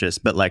big purchase,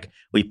 but like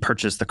we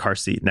purchased the car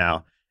seat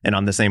now. And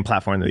on the same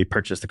platform that we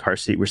purchased the car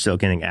seat, we're still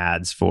getting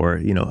ads for,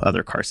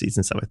 other car seats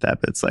and stuff like that.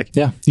 But it's like,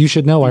 yeah, you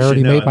should know. I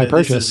already made my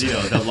purchase. This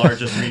is, the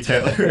largest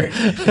retailer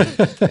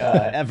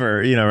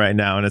ever, right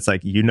now. And it's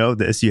like,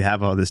 this, you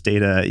have all this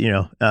data,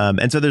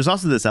 and so there's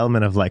also this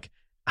element of like,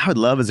 I would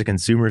love as a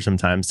consumer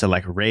sometimes to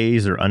like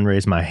raise or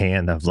unraise my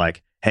hand of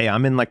like, hey,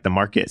 I'm in like the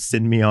market,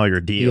 send me all your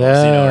deals,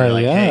 or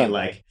like, hey,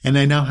 like. And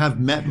I now have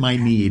met my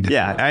need.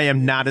 Yeah, I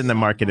am not in the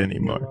market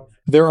anymore.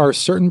 There are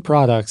certain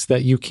products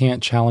that you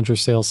can't challenge or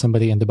sell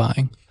somebody into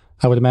buying.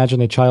 I would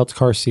imagine a child's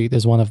car seat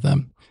is one of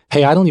them.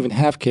 Hey, I don't even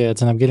have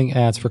kids and I'm getting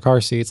ads for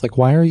car seats. Like,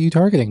 why are you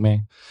targeting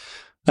me?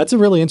 That's a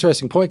really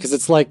interesting point because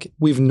it's like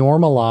we've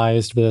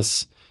normalized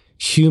this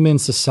human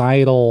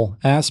societal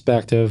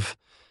aspect of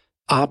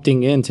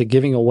opting into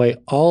giving away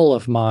all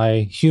of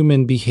my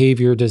human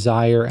behavior,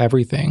 desire,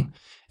 everything,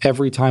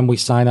 every time we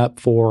sign up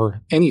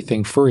for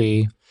anything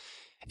free.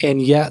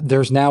 And yet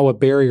there's now a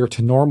barrier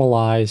to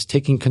normalize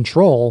taking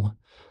control,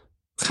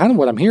 kind of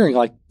what I'm hearing,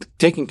 like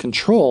taking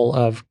control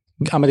of,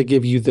 I'm going to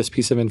give you this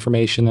piece of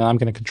information and I'm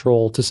going to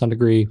control to some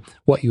degree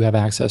what you have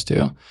access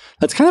to.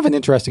 That's kind of an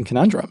interesting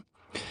conundrum.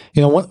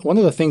 One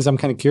of the things I'm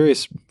kind of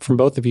curious from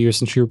both of you,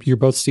 since you're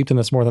both steeped in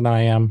this more than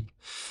I am,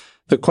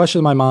 the question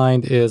in my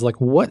mind is like,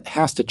 what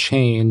has to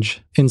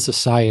change in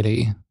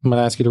society? I'm going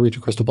to ask you to read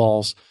your crystal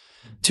balls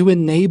to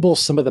enable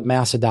some of the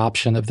mass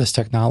adoption of this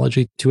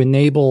technology, to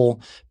enable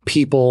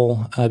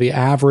people, the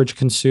average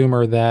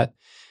consumer that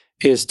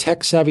is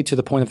tech savvy to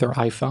the point of their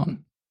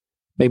iPhone,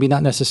 maybe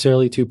not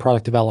necessarily to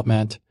product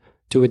development,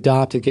 to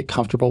adopt and get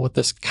comfortable with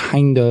this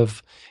kind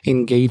of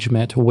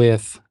engagement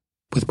with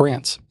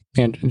brands.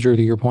 And Drew,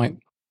 to your point,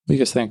 what do you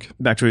guys think?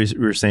 Back to what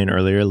we were saying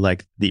earlier,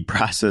 like the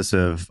process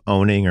of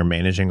owning or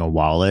managing a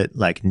wallet,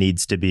 like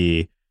needs to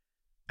be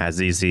as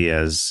easy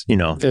as,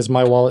 is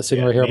my wallet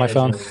sitting right here on my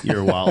phone?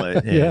 Your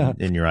wallet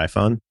in your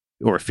iPhone,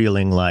 or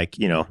feeling like,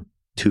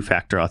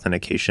 two-factor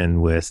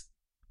authentication with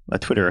a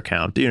Twitter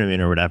account, do you know what I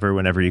mean? Or whatever,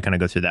 whenever you kind of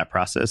go through that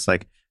process,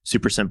 like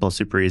super simple,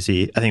 super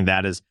easy. I think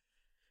that is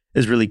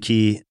really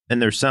key. And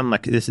there's some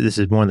like, this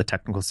is more on the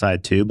technical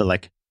side too, but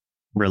like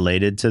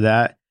related to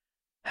that,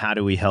 how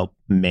do we help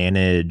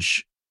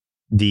manage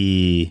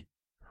the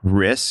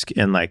risk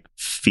and like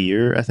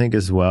fear, I think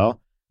as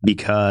well,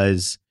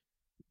 because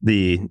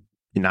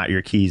not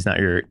your keys, not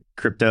your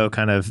crypto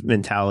kind of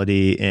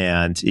mentality.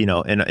 And,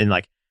 and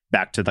like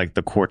back to like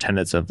the core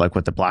tenets of like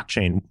what the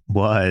blockchain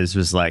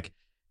was like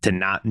to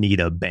not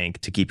need a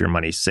bank to keep your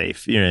money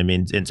safe. You know what I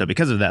mean? And so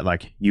because of that,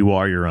 like you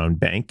are your own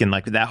bank, and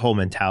like that whole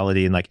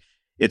mentality, and like,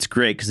 it's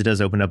great because it does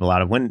open up a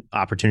lot of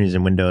opportunities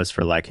and windows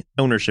for like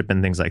ownership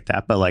and things like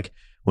that. But like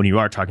when you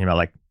are talking about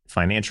like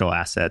financial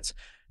assets,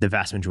 the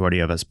vast majority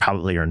of us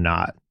probably are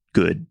not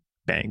good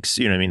banks,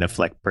 you know what I mean? Of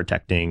like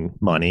protecting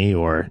money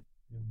or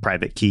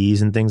private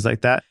keys and things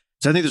like that.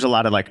 So I think there's a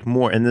lot of like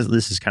more, and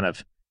this is kind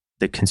of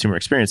the consumer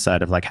experience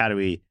side of like, how do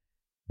we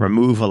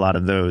remove a lot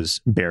of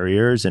those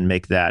barriers and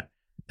make that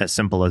as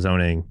simple as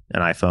owning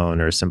an iPhone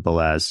or as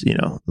simple as,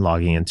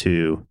 logging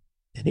into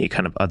any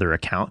kind of other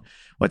account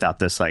without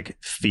this like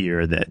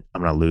fear that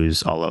I'm going to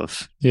lose all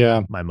of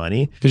my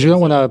money. Because you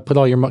don't want to put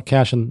all your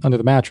cash under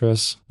the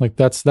mattress. Like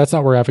that's not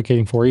what we're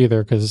advocating for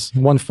either, because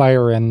one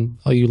fire and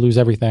you lose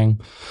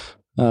everything,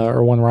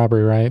 or one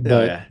robbery, right?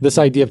 But this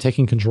idea of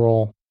taking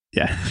control.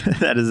 Yeah,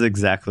 that is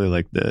exactly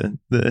like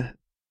the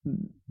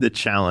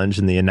challenge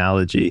and the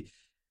analogy.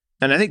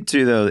 And I think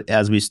too, though,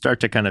 as we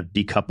start to kind of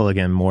decouple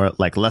again more,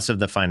 like less of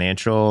the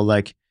financial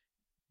like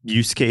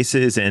use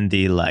cases and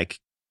the like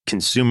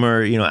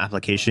consumer,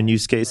 application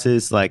use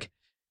cases, like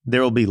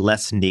there will be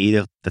less need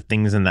of the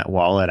things in that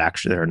wallet.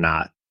 Actually, they're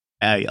not.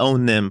 I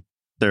own them.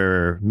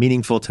 They're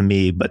meaningful to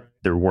me, but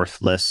they're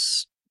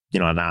worthless,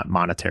 not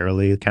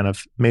monetarily kind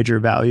of major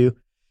value.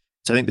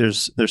 So I think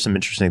there's some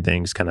interesting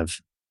things kind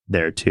of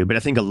there too. But I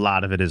think a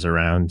lot of it is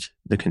around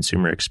the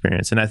consumer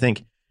experience. And I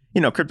think,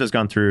 crypto's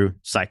gone through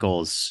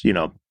cycles,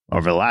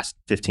 over the last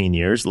 15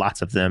 years,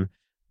 lots of them,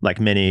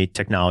 like many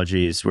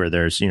technologies where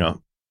there's,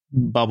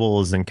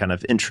 bubbles and kind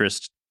of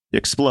interest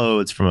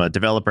explodes from a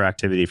developer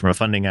activity, from a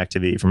funding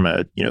activity, from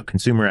a,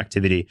 consumer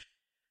activity.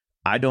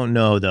 I don't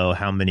know though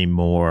how many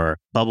more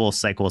bubble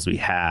cycles we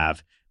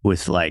have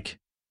with like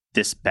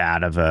this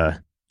bad of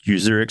a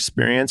user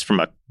experience from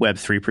a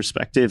Web3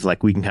 perspective,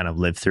 like we can kind of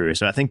live through.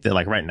 So I think that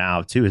like right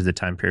now too is the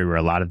time period where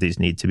a lot of these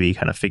need to be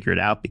kind of figured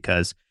out,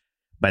 because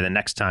by the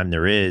next time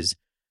there is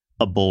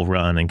a bull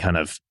run and kind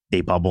of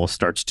a bubble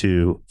starts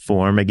to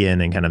form again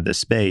in kind of this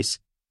space,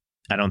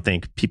 I don't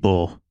think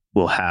people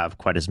will have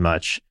quite as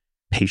much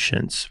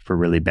patience for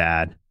really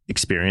bad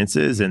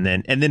experiences. And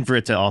then for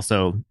it to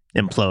also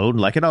implode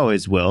like it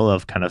always will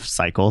of kind of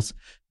cycles.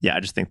 Yeah, I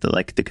just think that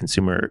like the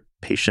consumer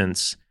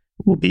patience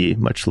will be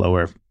much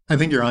lower. I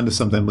think you're onto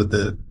something with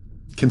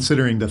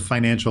considering the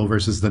financial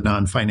versus the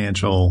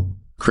non-financial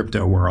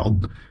crypto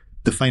world.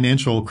 The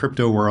financial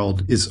crypto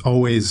world is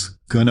always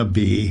going to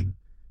be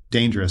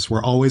dangerous.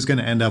 We're always going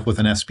to end up with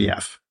an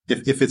SBF.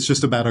 If it's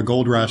just about a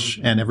gold rush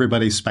and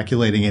everybody's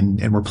speculating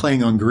and we're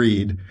playing on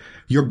greed,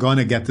 you're going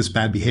to get this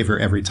bad behavior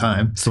every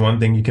time. It's the one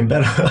thing you can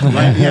bet on.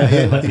 Right?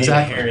 Yeah,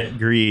 exactly. Inherent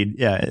greed.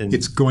 Yeah.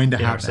 It's going to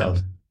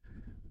happen.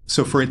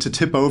 So for it to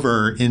tip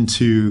over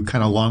into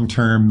kind of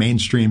long-term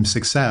mainstream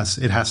success,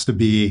 it has to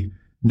be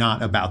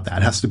not about that.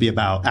 It has to be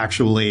about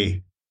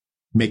actually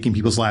making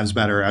people's lives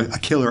better, a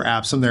killer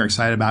app, something they're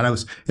excited about.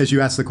 As you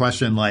asked the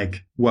question,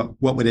 like, what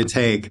would it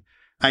take?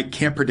 I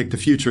can't predict the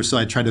future, so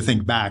I try to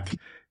think back.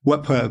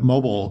 What put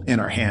mobile in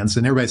our hands?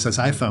 And everybody says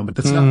iPhone, but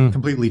that's not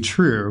completely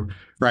true,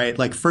 right?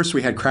 Like first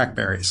we had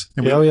Crackberries.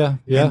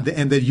 And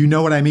and you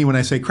know what I mean when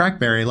I say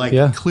Crackberry.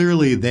 Like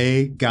clearly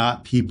they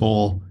got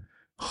people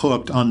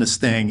hooked on this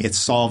thing. It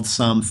solved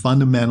some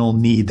fundamental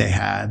need they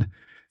had,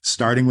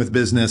 starting with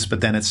business,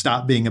 but then it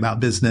stopped being about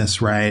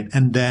business, right?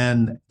 And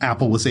then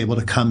Apple was able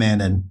to come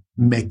in and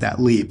make that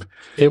leap.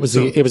 It was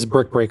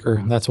Brick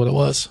Breaker. That's what it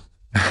was.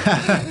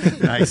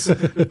 Nice.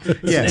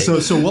 Yeah.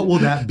 So what will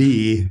that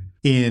be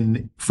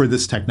for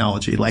this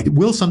technology? Like,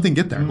 will something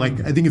get there? Like,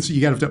 I think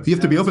you have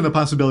to be open to the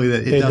possibility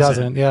that it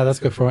doesn't. Yeah, that's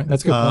a good point.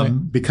 That's a good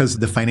point. Because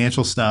the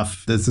financial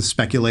stuff, there's the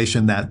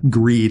speculation that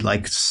greed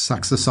like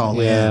sucks us all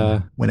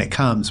in when it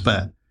comes,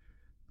 but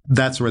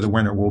that's where the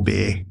winner will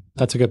be.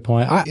 That's a good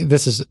point.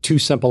 This is too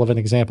simple of an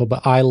example,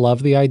 but I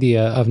love the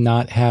idea of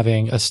not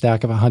having a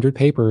stack of 100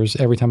 papers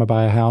every time I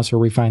buy a house or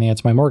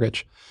refinance my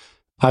mortgage.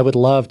 I would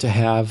love to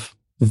have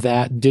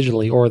that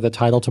digitally, or the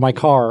title to my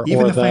car.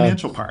 Even or the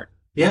financial part.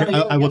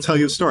 Yeah. I will tell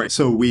you a story.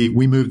 So we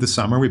moved this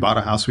summer, we bought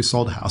a house, we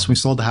sold a house. We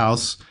sold the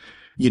house,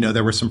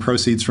 there were some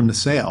proceeds from the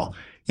sale.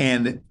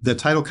 And the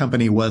title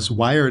company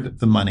wired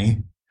the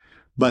money,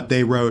 but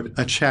they wrote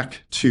a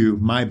check to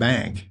my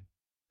bank.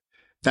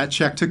 That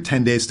check took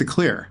 10 days to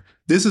clear.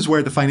 This is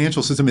where the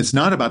financial system, it's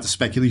not about the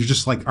speculation. You're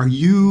just like, are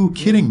you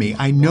kidding me?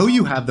 I know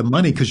you have the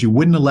money because you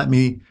wouldn't have let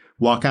me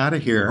walk out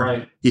of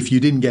here if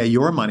you didn't get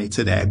your money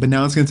today. But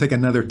now it's going to take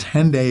another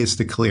 10 days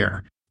to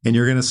clear. And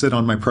you're going to sit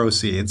on my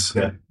proceeds.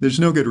 Yeah. There's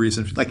no good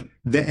reason.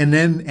 And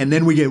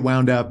then we get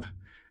wound up.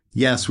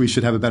 Yes, we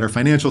should have a better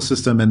financial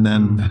system. And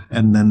then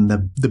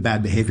the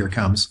bad behavior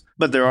comes.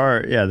 But there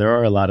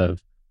are a lot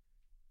of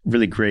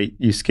really great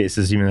use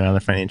cases, even around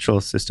the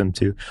financial system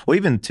too. Well,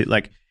 even to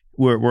like,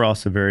 we're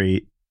also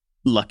very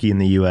lucky in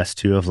the US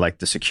too, of like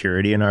the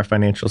security in our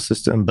financial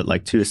system, but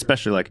like too,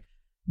 especially like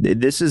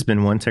this has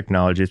been one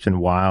technology. It's been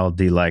wild.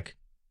 The like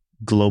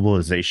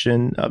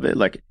globalization of it.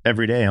 Like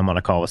every day I'm on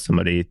a call with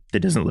somebody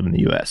that doesn't live in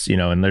the US,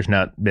 and there's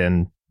not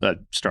been a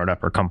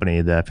startup or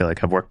company that I feel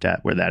like I've worked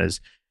at where that is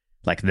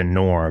like the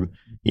norm,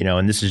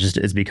 and this is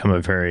it's become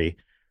a very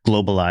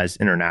globalized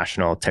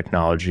international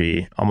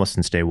technology almost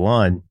since day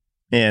one.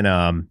 And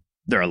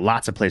there are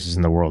lots of places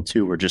in the world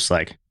too where just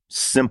like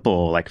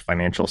simple like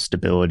financial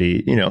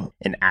stability,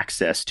 and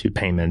access to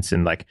payments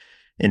and like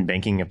in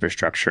banking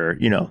infrastructure,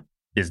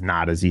 is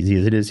not as easy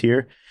as it is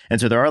here. And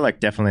so there are like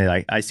definitely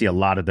like I see a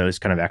lot of those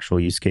kind of actual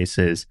use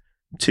cases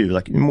too,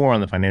 like more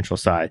on the financial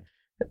side.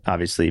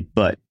 obviously,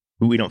 but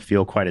we don't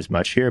feel quite as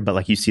much here. But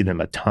like you see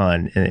them a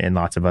ton in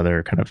lots of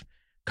other kind of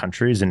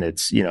countries. And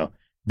it's,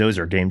 those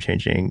are game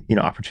changing,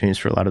 opportunities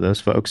for a lot of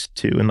those folks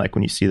too. And like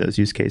when you see those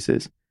use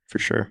cases, for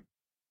sure.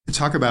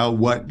 Talk about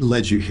what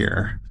led you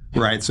here,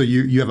 right? So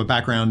you have a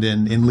background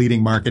in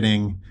leading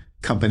marketing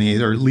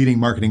companies or leading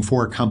marketing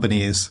for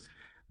companies.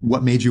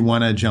 What made you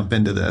want to jump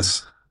into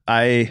this?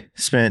 I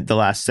spent the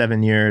last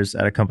 7 years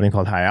at a company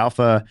called High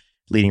Alpha,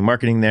 leading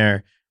marketing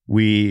there.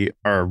 They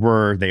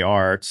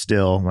are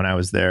still, when I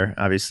was there,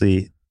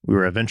 obviously, we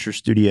were a venture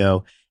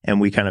studio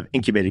and we kind of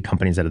incubated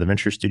companies out of the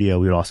venture studio.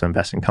 We would also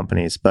invest in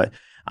companies, but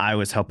I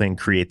was helping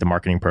create the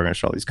marketing programs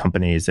for all these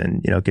companies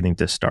and, getting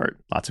to start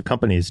lots of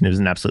companies. And it was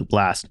an absolute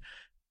blast.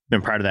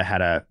 And prior to that, I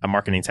had a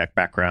marketing tech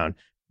background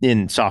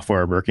in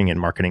software, working in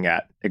marketing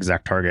at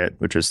ExactTarget,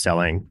 which was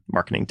selling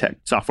marketing tech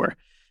software.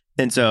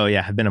 And so,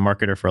 yeah, I've been a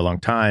marketer for a long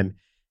time.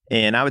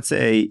 And I would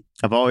say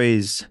I've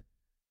always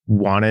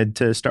wanted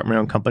to start my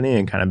own company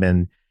and kind of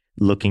been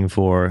looking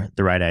for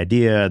the right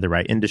idea, the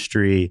right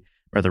industry,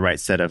 or the right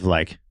set of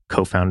like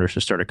co-founders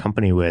to start a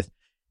company with.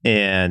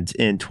 And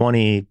in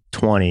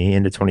 2020,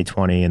 into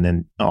 2020, and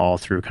then all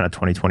through kind of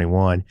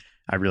 2021,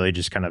 I really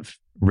just kind of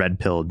red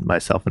pilled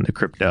myself into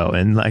crypto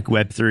and like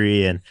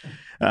Web3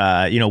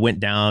 and went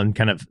down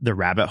kind of the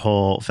rabbit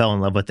hole, fell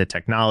in love with the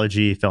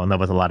technology, fell in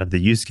love with a lot of the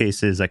use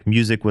cases. Like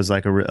music was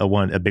like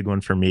a big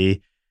one for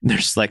me.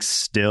 There's like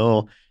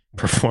still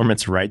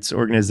performance rights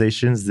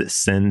organizations that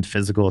send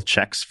physical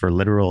checks for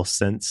literal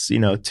cents,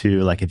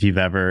 to like if you've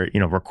ever,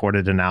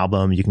 recorded an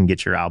album, you can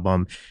get your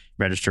album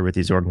registered with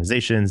these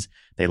organizations.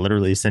 They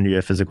literally send you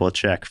a physical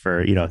check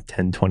for,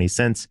 10, 20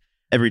 cents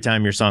every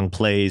time your song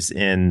plays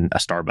in a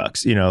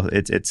Starbucks.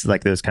 It's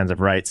like those kinds of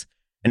rights.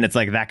 And it's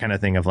like that kind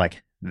of thing of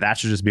like, that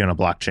should just be on a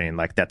blockchain.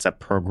 Like that's a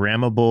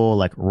programmable,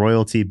 like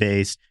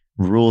royalty-based,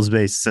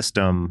 rules-based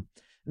system.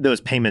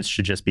 Those payments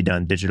should just be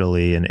done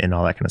digitally and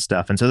all that kind of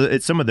stuff. And so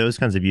it's some of those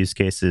kinds of use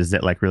cases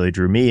that like really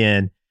drew me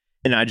in.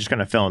 And I just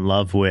kind of fell in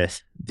love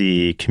with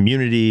the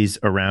communities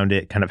around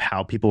it, kind of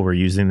how people were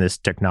using this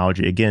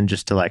technology, again,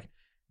 just to like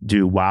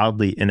do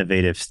wildly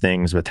innovative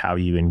things with how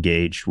you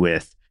engage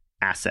with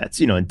assets,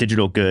 and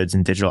digital goods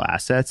and digital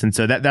assets. And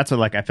so that's what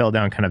like I fell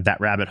down kind of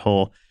that rabbit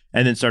hole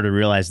and then started to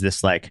realize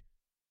this like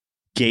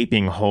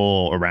gaping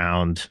hole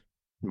around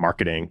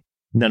marketing.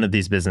 None of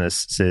these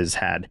businesses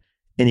had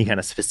any kind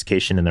of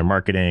sophistication in their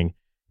marketing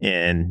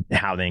and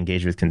how they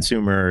engage with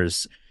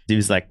consumers. It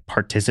was like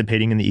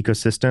participating in the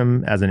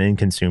ecosystem as an end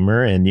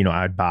consumer. And,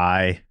 I'd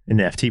buy an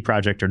NFT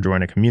project or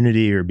join a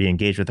community or be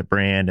engaged with a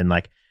brand. And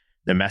like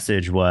the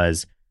message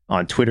was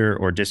on Twitter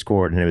or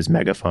Discord, and it was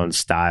megaphone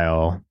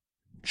style,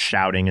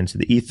 shouting into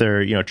the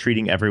ether,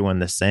 treating everyone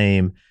the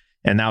same.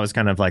 And that was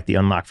kind of like the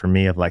unlock for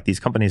me of like, these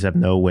companies have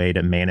no way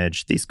to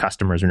manage these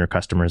customers and your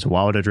customers'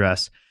 wallet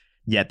address,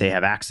 yet they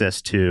have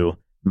access to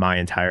my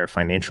entire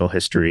financial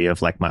history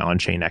of like my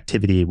on-chain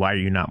activity. Why are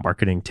you not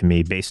marketing to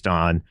me based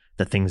on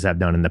the things I've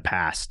done in the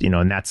past?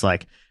 And that's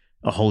like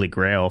a holy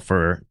grail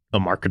for a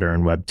marketer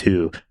in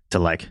Web2 to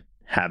like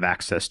have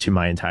access to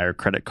my entire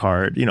credit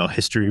card,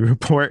 history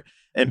report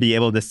and be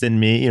able to send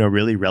me,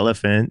 really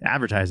relevant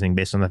advertising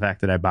based on the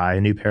fact that I buy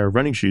a new pair of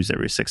running shoes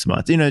every 6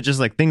 months, just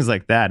like things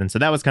like that. And so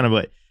that was kind of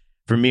what,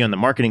 for me on the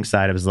marketing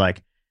side, it was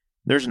like,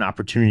 there's an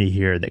opportunity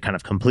here that kind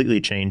of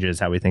completely changes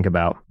how we think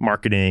about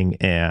marketing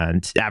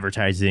and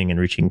advertising and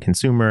reaching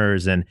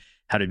consumers and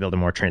how to build a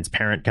more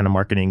transparent kind of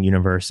marketing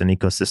universe and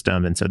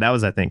ecosystem. And so that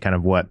was, I think, kind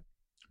of what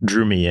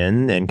drew me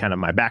in, and kind of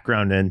my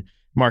background in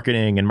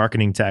marketing and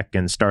marketing tech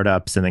and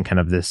startups, and then kind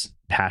of this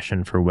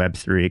passion for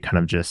Web3 kind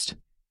of just,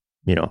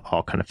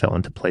 all kind of fell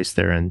into place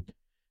there in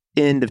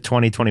end of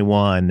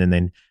 2021. And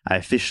then I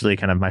officially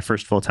kind of, my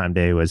first full-time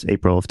day was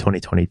April of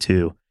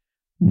 2022,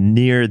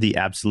 near the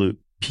absolute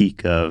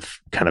peak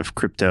of kind of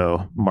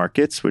crypto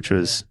markets, which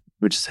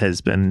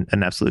has been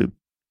an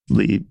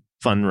absolutely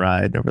fun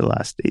ride over the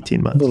last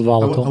 18 months. I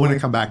want to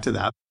come back to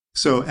that.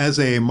 So as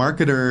a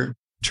marketer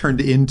turned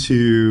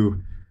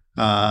into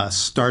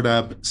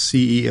startup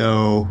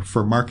CEO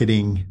for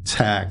marketing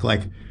tech,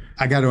 like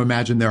I got to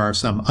imagine there are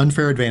some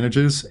unfair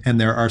advantages and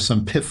there are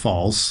some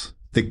pitfalls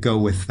that go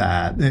with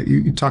that.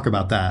 You talk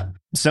about that.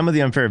 Some of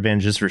the unfair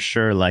advantages for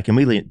sure. Like, and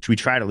we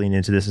try to lean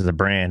into this as a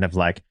brand of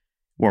like,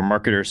 we're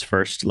marketers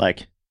first.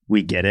 Like,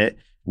 we get it.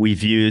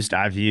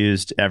 I've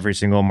used every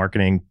single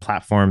marketing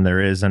platform there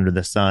is under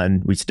the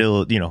sun. We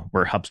still,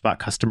 we're HubSpot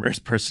customers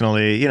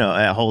personally,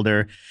 at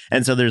Holder.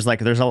 And so there's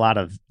a lot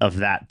of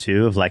that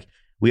too, of like,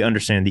 we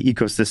understand the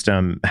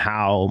ecosystem,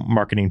 how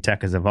marketing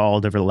tech has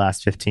evolved over the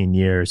last 15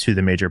 years, who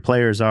the major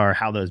players are,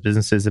 how those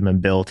businesses have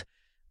been built.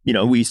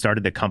 We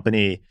started the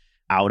company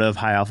out of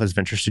High Alpha's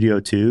venture studio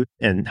too.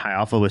 And High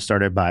Alpha was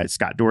started by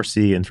Scott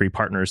Dorsey and 3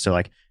 partners. So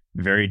like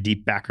very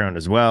deep background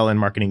as well in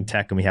marketing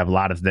tech. And we have a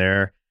lot of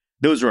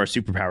those are our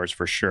superpowers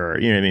for sure.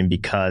 You know what I mean?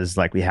 Because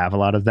like we have a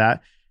lot of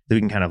that we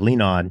can kind of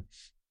lean on.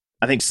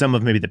 I think some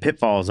of maybe the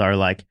pitfalls are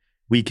like,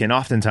 we can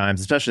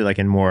oftentimes, especially like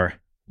in more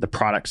the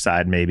product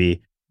side,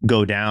 maybe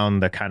go down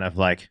the kind of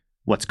like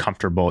what's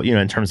comfortable,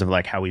 in terms of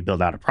like how we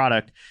build out a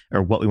product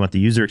or what we want the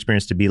user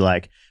experience to be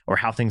like, or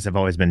how things have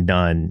always been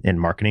done in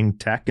marketing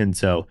tech. And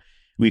so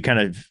we kind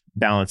of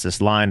balance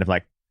this line of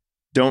like,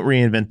 don't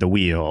reinvent the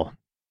wheel.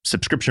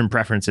 Subscription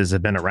preferences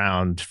have been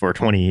around for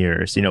 20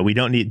 years. Do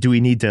we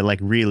need to like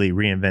really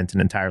reinvent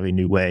an entirely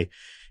new way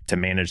to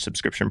manage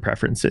subscription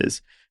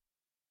preferences?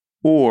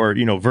 Or,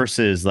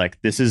 versus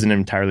like, this is an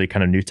entirely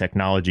kind of new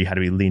technology. How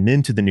do we lean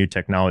into the new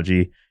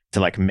technology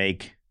to like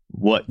make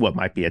what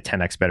might be a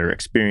 10x better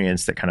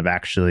experience that kind of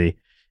actually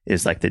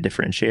is like the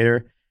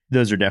differentiator?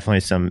 Those are definitely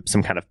some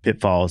kind of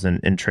pitfalls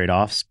and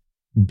trade-offs.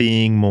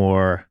 Being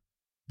more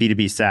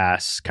B2B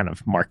SaaS kind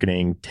of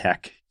marketing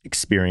tech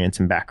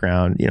experience and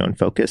background, and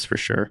focus for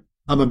sure.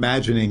 I'm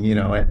imagining,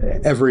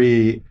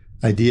 every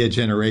idea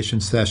generation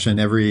session,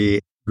 every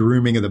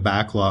grooming of the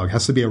backlog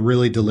has to be a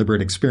really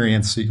deliberate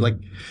experience. Like,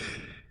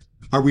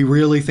 are we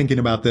really thinking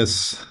about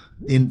this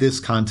in this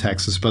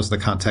context as opposed to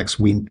the context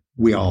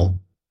we all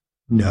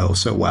know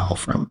so well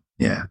from?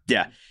 Yeah.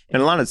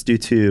 And a lot of it's due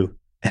to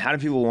how do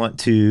people want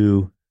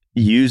to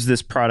use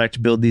this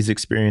product, build these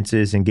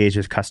experiences, engage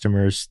with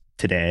customers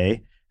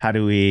today? How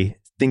do we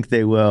think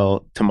they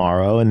will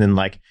tomorrow? And then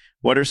like,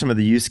 what are some of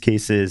the use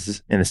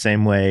cases in the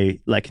same way?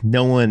 Like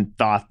no one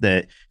thought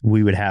that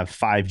we would have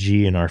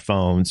 5G in our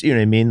phones, you know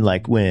what I mean?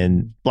 Like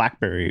when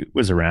BlackBerry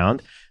was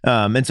around.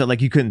 And so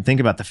like you couldn't think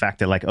about the fact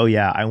that like, oh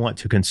yeah, I want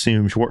to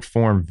consume short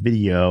form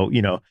video,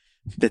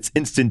 that's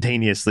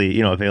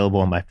instantaneously, available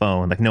on my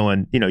phone. Like no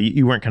one,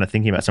 you weren't kind of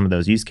thinking about some of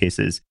those use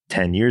cases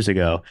 10 years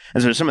ago.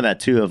 And so there's some of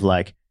that too of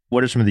like,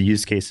 what are some of the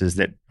use cases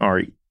that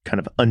are kind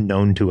of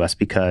unknown to us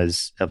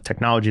because of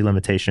technology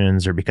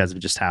limitations or because of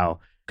just how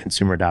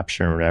consumer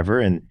adoption or whatever,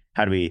 and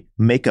how do we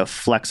make a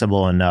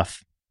flexible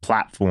enough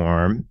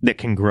platform that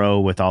can grow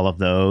with all of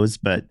those,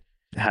 but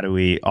how do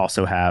we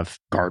also have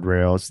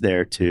guardrails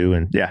there too?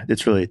 And yeah,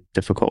 it's really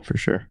difficult for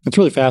sure. It's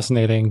really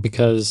fascinating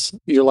because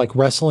you're like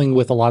wrestling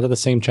with a lot of the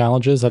same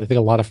challenges that I think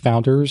a lot of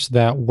founders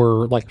that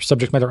were like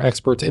subject matter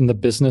experts in the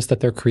business that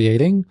they're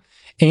creating.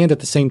 And at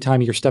the same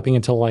time, you're stepping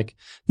into like,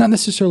 not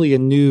necessarily a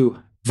new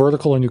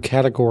vertical or new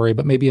category,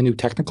 but maybe a new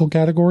technical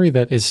category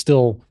that is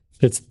still,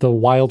 it's the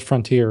wild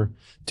frontier.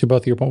 To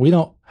both of your point, we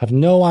have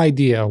no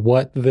idea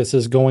what this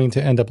is going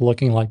to end up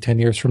looking like 10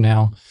 years from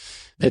now.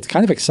 It's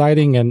kind of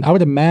exciting. And I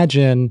would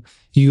imagine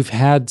you've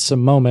had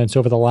some moments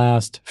over the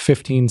last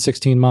 15,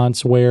 16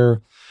 months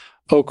where,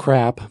 oh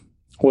crap,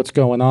 what's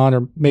going on?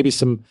 Or maybe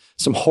some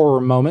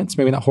horror moments,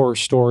 maybe not horror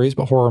stories,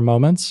 but horror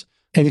moments.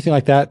 Anything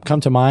like that come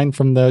to mind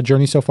from the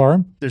journey so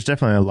far? There's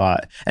definitely a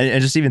lot.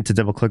 And just even to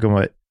double click on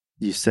what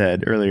you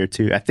said earlier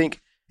too, I think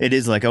it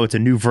is like, oh, it's a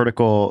new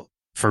vertical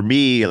for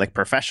me, like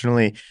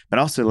professionally, but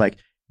also like,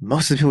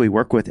 most of the people we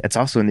work with, it's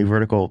also a new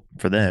vertical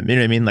for them. You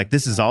know what I mean? Like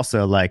this is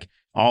also like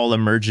all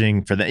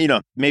emerging for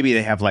them. Maybe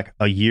they have like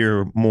a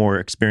year more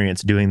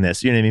experience doing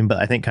this. You know what I mean? But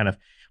I think kind of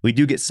we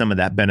do get some of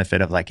that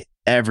benefit of like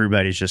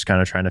everybody's just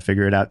kind of trying to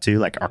figure it out too.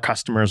 Like our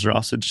customers are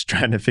also just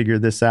trying to figure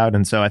this out.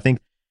 And so I think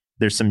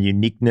there's some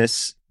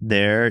uniqueness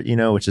there,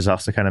 which is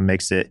also kind of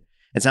makes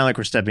it's not like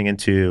we're stepping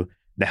into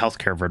the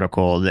healthcare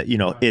vertical that,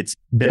 it's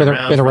been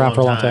around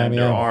for a long time.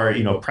 There are,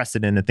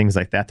 precedent and things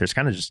like that. There's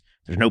kind of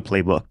there's no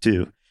playbook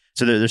too.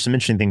 So there's some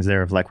interesting things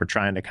there of like, we're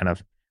trying to kind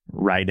of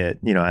write it,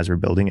 as we're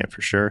building it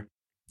for sure.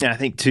 And I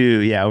think too,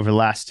 yeah, over the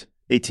last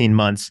 18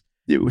 months,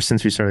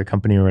 since we started the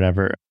company or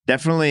whatever,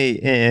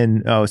 definitely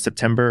in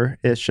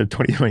September-ish of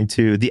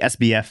 2022, the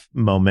SBF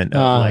moment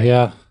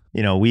of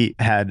we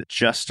had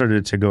just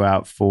started to go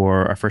out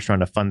for our first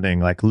round of funding,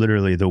 like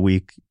literally the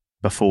week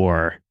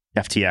before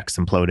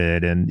FTX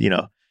imploded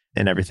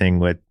and everything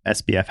with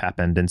SBF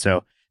happened. And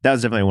so that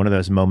was definitely one of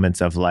those moments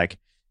of like,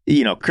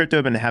 crypto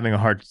had been having a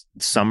hard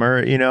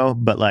summer,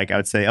 but like I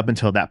would say up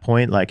until that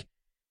point, like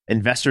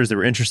investors that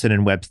were interested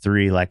in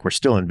Web3, like were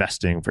still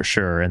investing for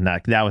sure. And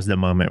that was the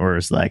moment where it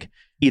was like,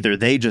 either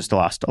they just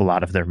lost a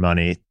lot of their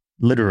money,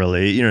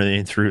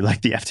 literally, through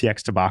like the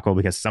FTX debacle,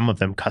 because some of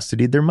them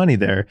custodied their money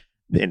there.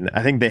 And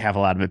I think they have a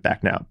lot of it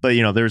back now. But,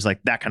 there was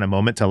like that kind of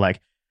moment to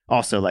like,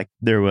 also like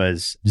there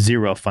was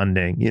zero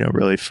funding,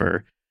 really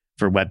for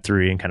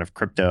Web3 and kind of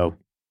crypto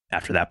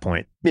after that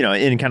point,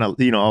 and kind of,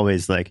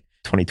 always like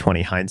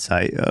 2020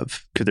 hindsight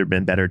of could there have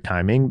been better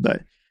timing,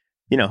 but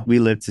we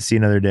lived to see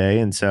another day.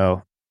 And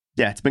so,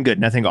 yeah, it's been good.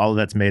 And I think all of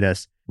that's made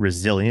us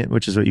resilient,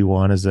 which is what you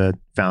want as a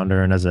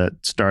founder and as a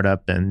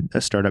startup and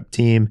a startup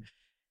team.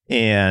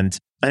 And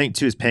I think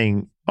too is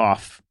paying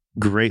off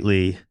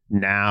greatly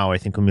now. I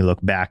think when we look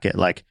back at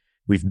like,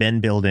 we've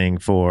been building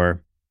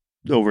for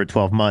over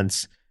 12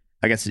 months,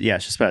 I guess, yeah,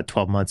 it's just about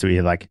 12 months that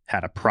we like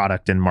had a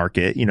product in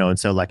market, and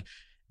so like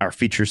our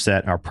feature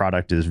set, our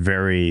product is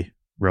very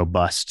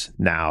robust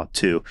now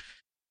too.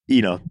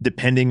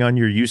 Depending on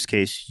your use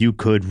case, you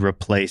could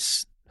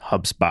replace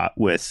HubSpot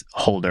with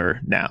Holder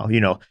now,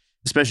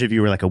 especially if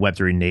you were like a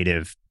Web3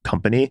 native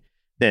company,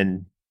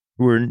 then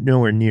we're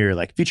nowhere near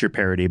like feature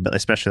parity, but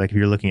especially like if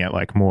you're looking at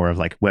like more of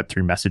like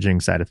Web3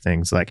 messaging side of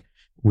things, like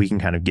we can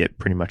kind of get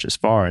pretty much as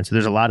far. And so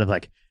there's a lot of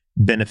like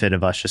benefit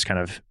of us just kind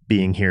of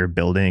being here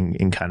building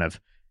and kind of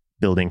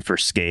building for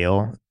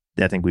scale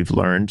I think we've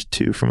learned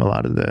too from a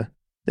lot of the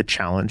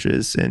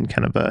challenges in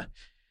kind of a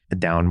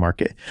down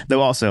market.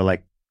 Though also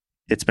like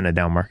it's been a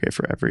down market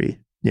for every,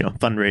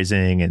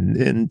 fundraising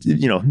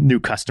and new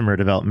customer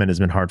development has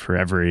been hard for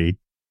every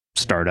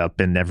startup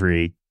and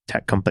every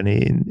tech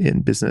company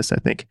in business, I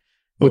think.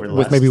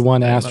 With maybe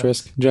one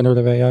asterisk,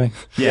 generative AI.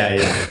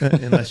 Yeah.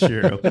 Unless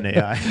you're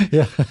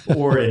OpenAI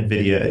or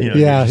NVIDIA.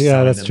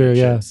 Yeah, that's true.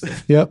 Yeah.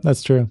 Yep,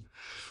 that's true.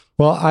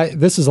 Well,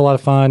 this is a lot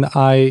of fun.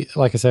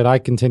 Like I said, I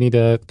continue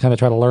to kind of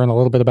try to learn a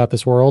little bit about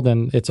this world,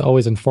 and it's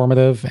always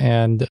informative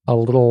and a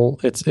little,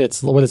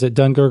 it's what is it?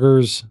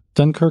 Dunkirk's,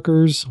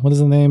 what is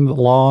the name?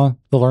 The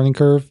learning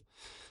curve.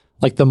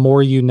 Like the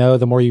more you know,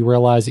 the more you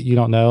realize that you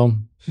don't know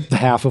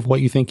half of what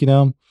you think you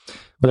know.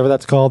 Whatever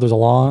that's called, there's a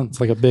law. It's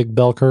like a big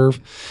bell curve.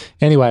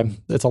 Anyway,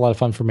 it's a lot of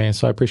fun for me.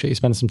 So I appreciate you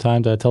spending some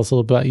time to tell us a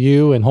little about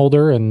you and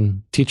Holder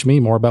and teach me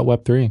more about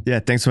Web3. Yeah,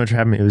 thanks so much for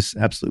having me. It was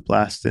an absolute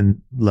blast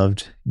and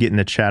loved getting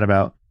to chat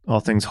about all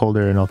things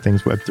Holder and all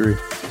things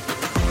Web3.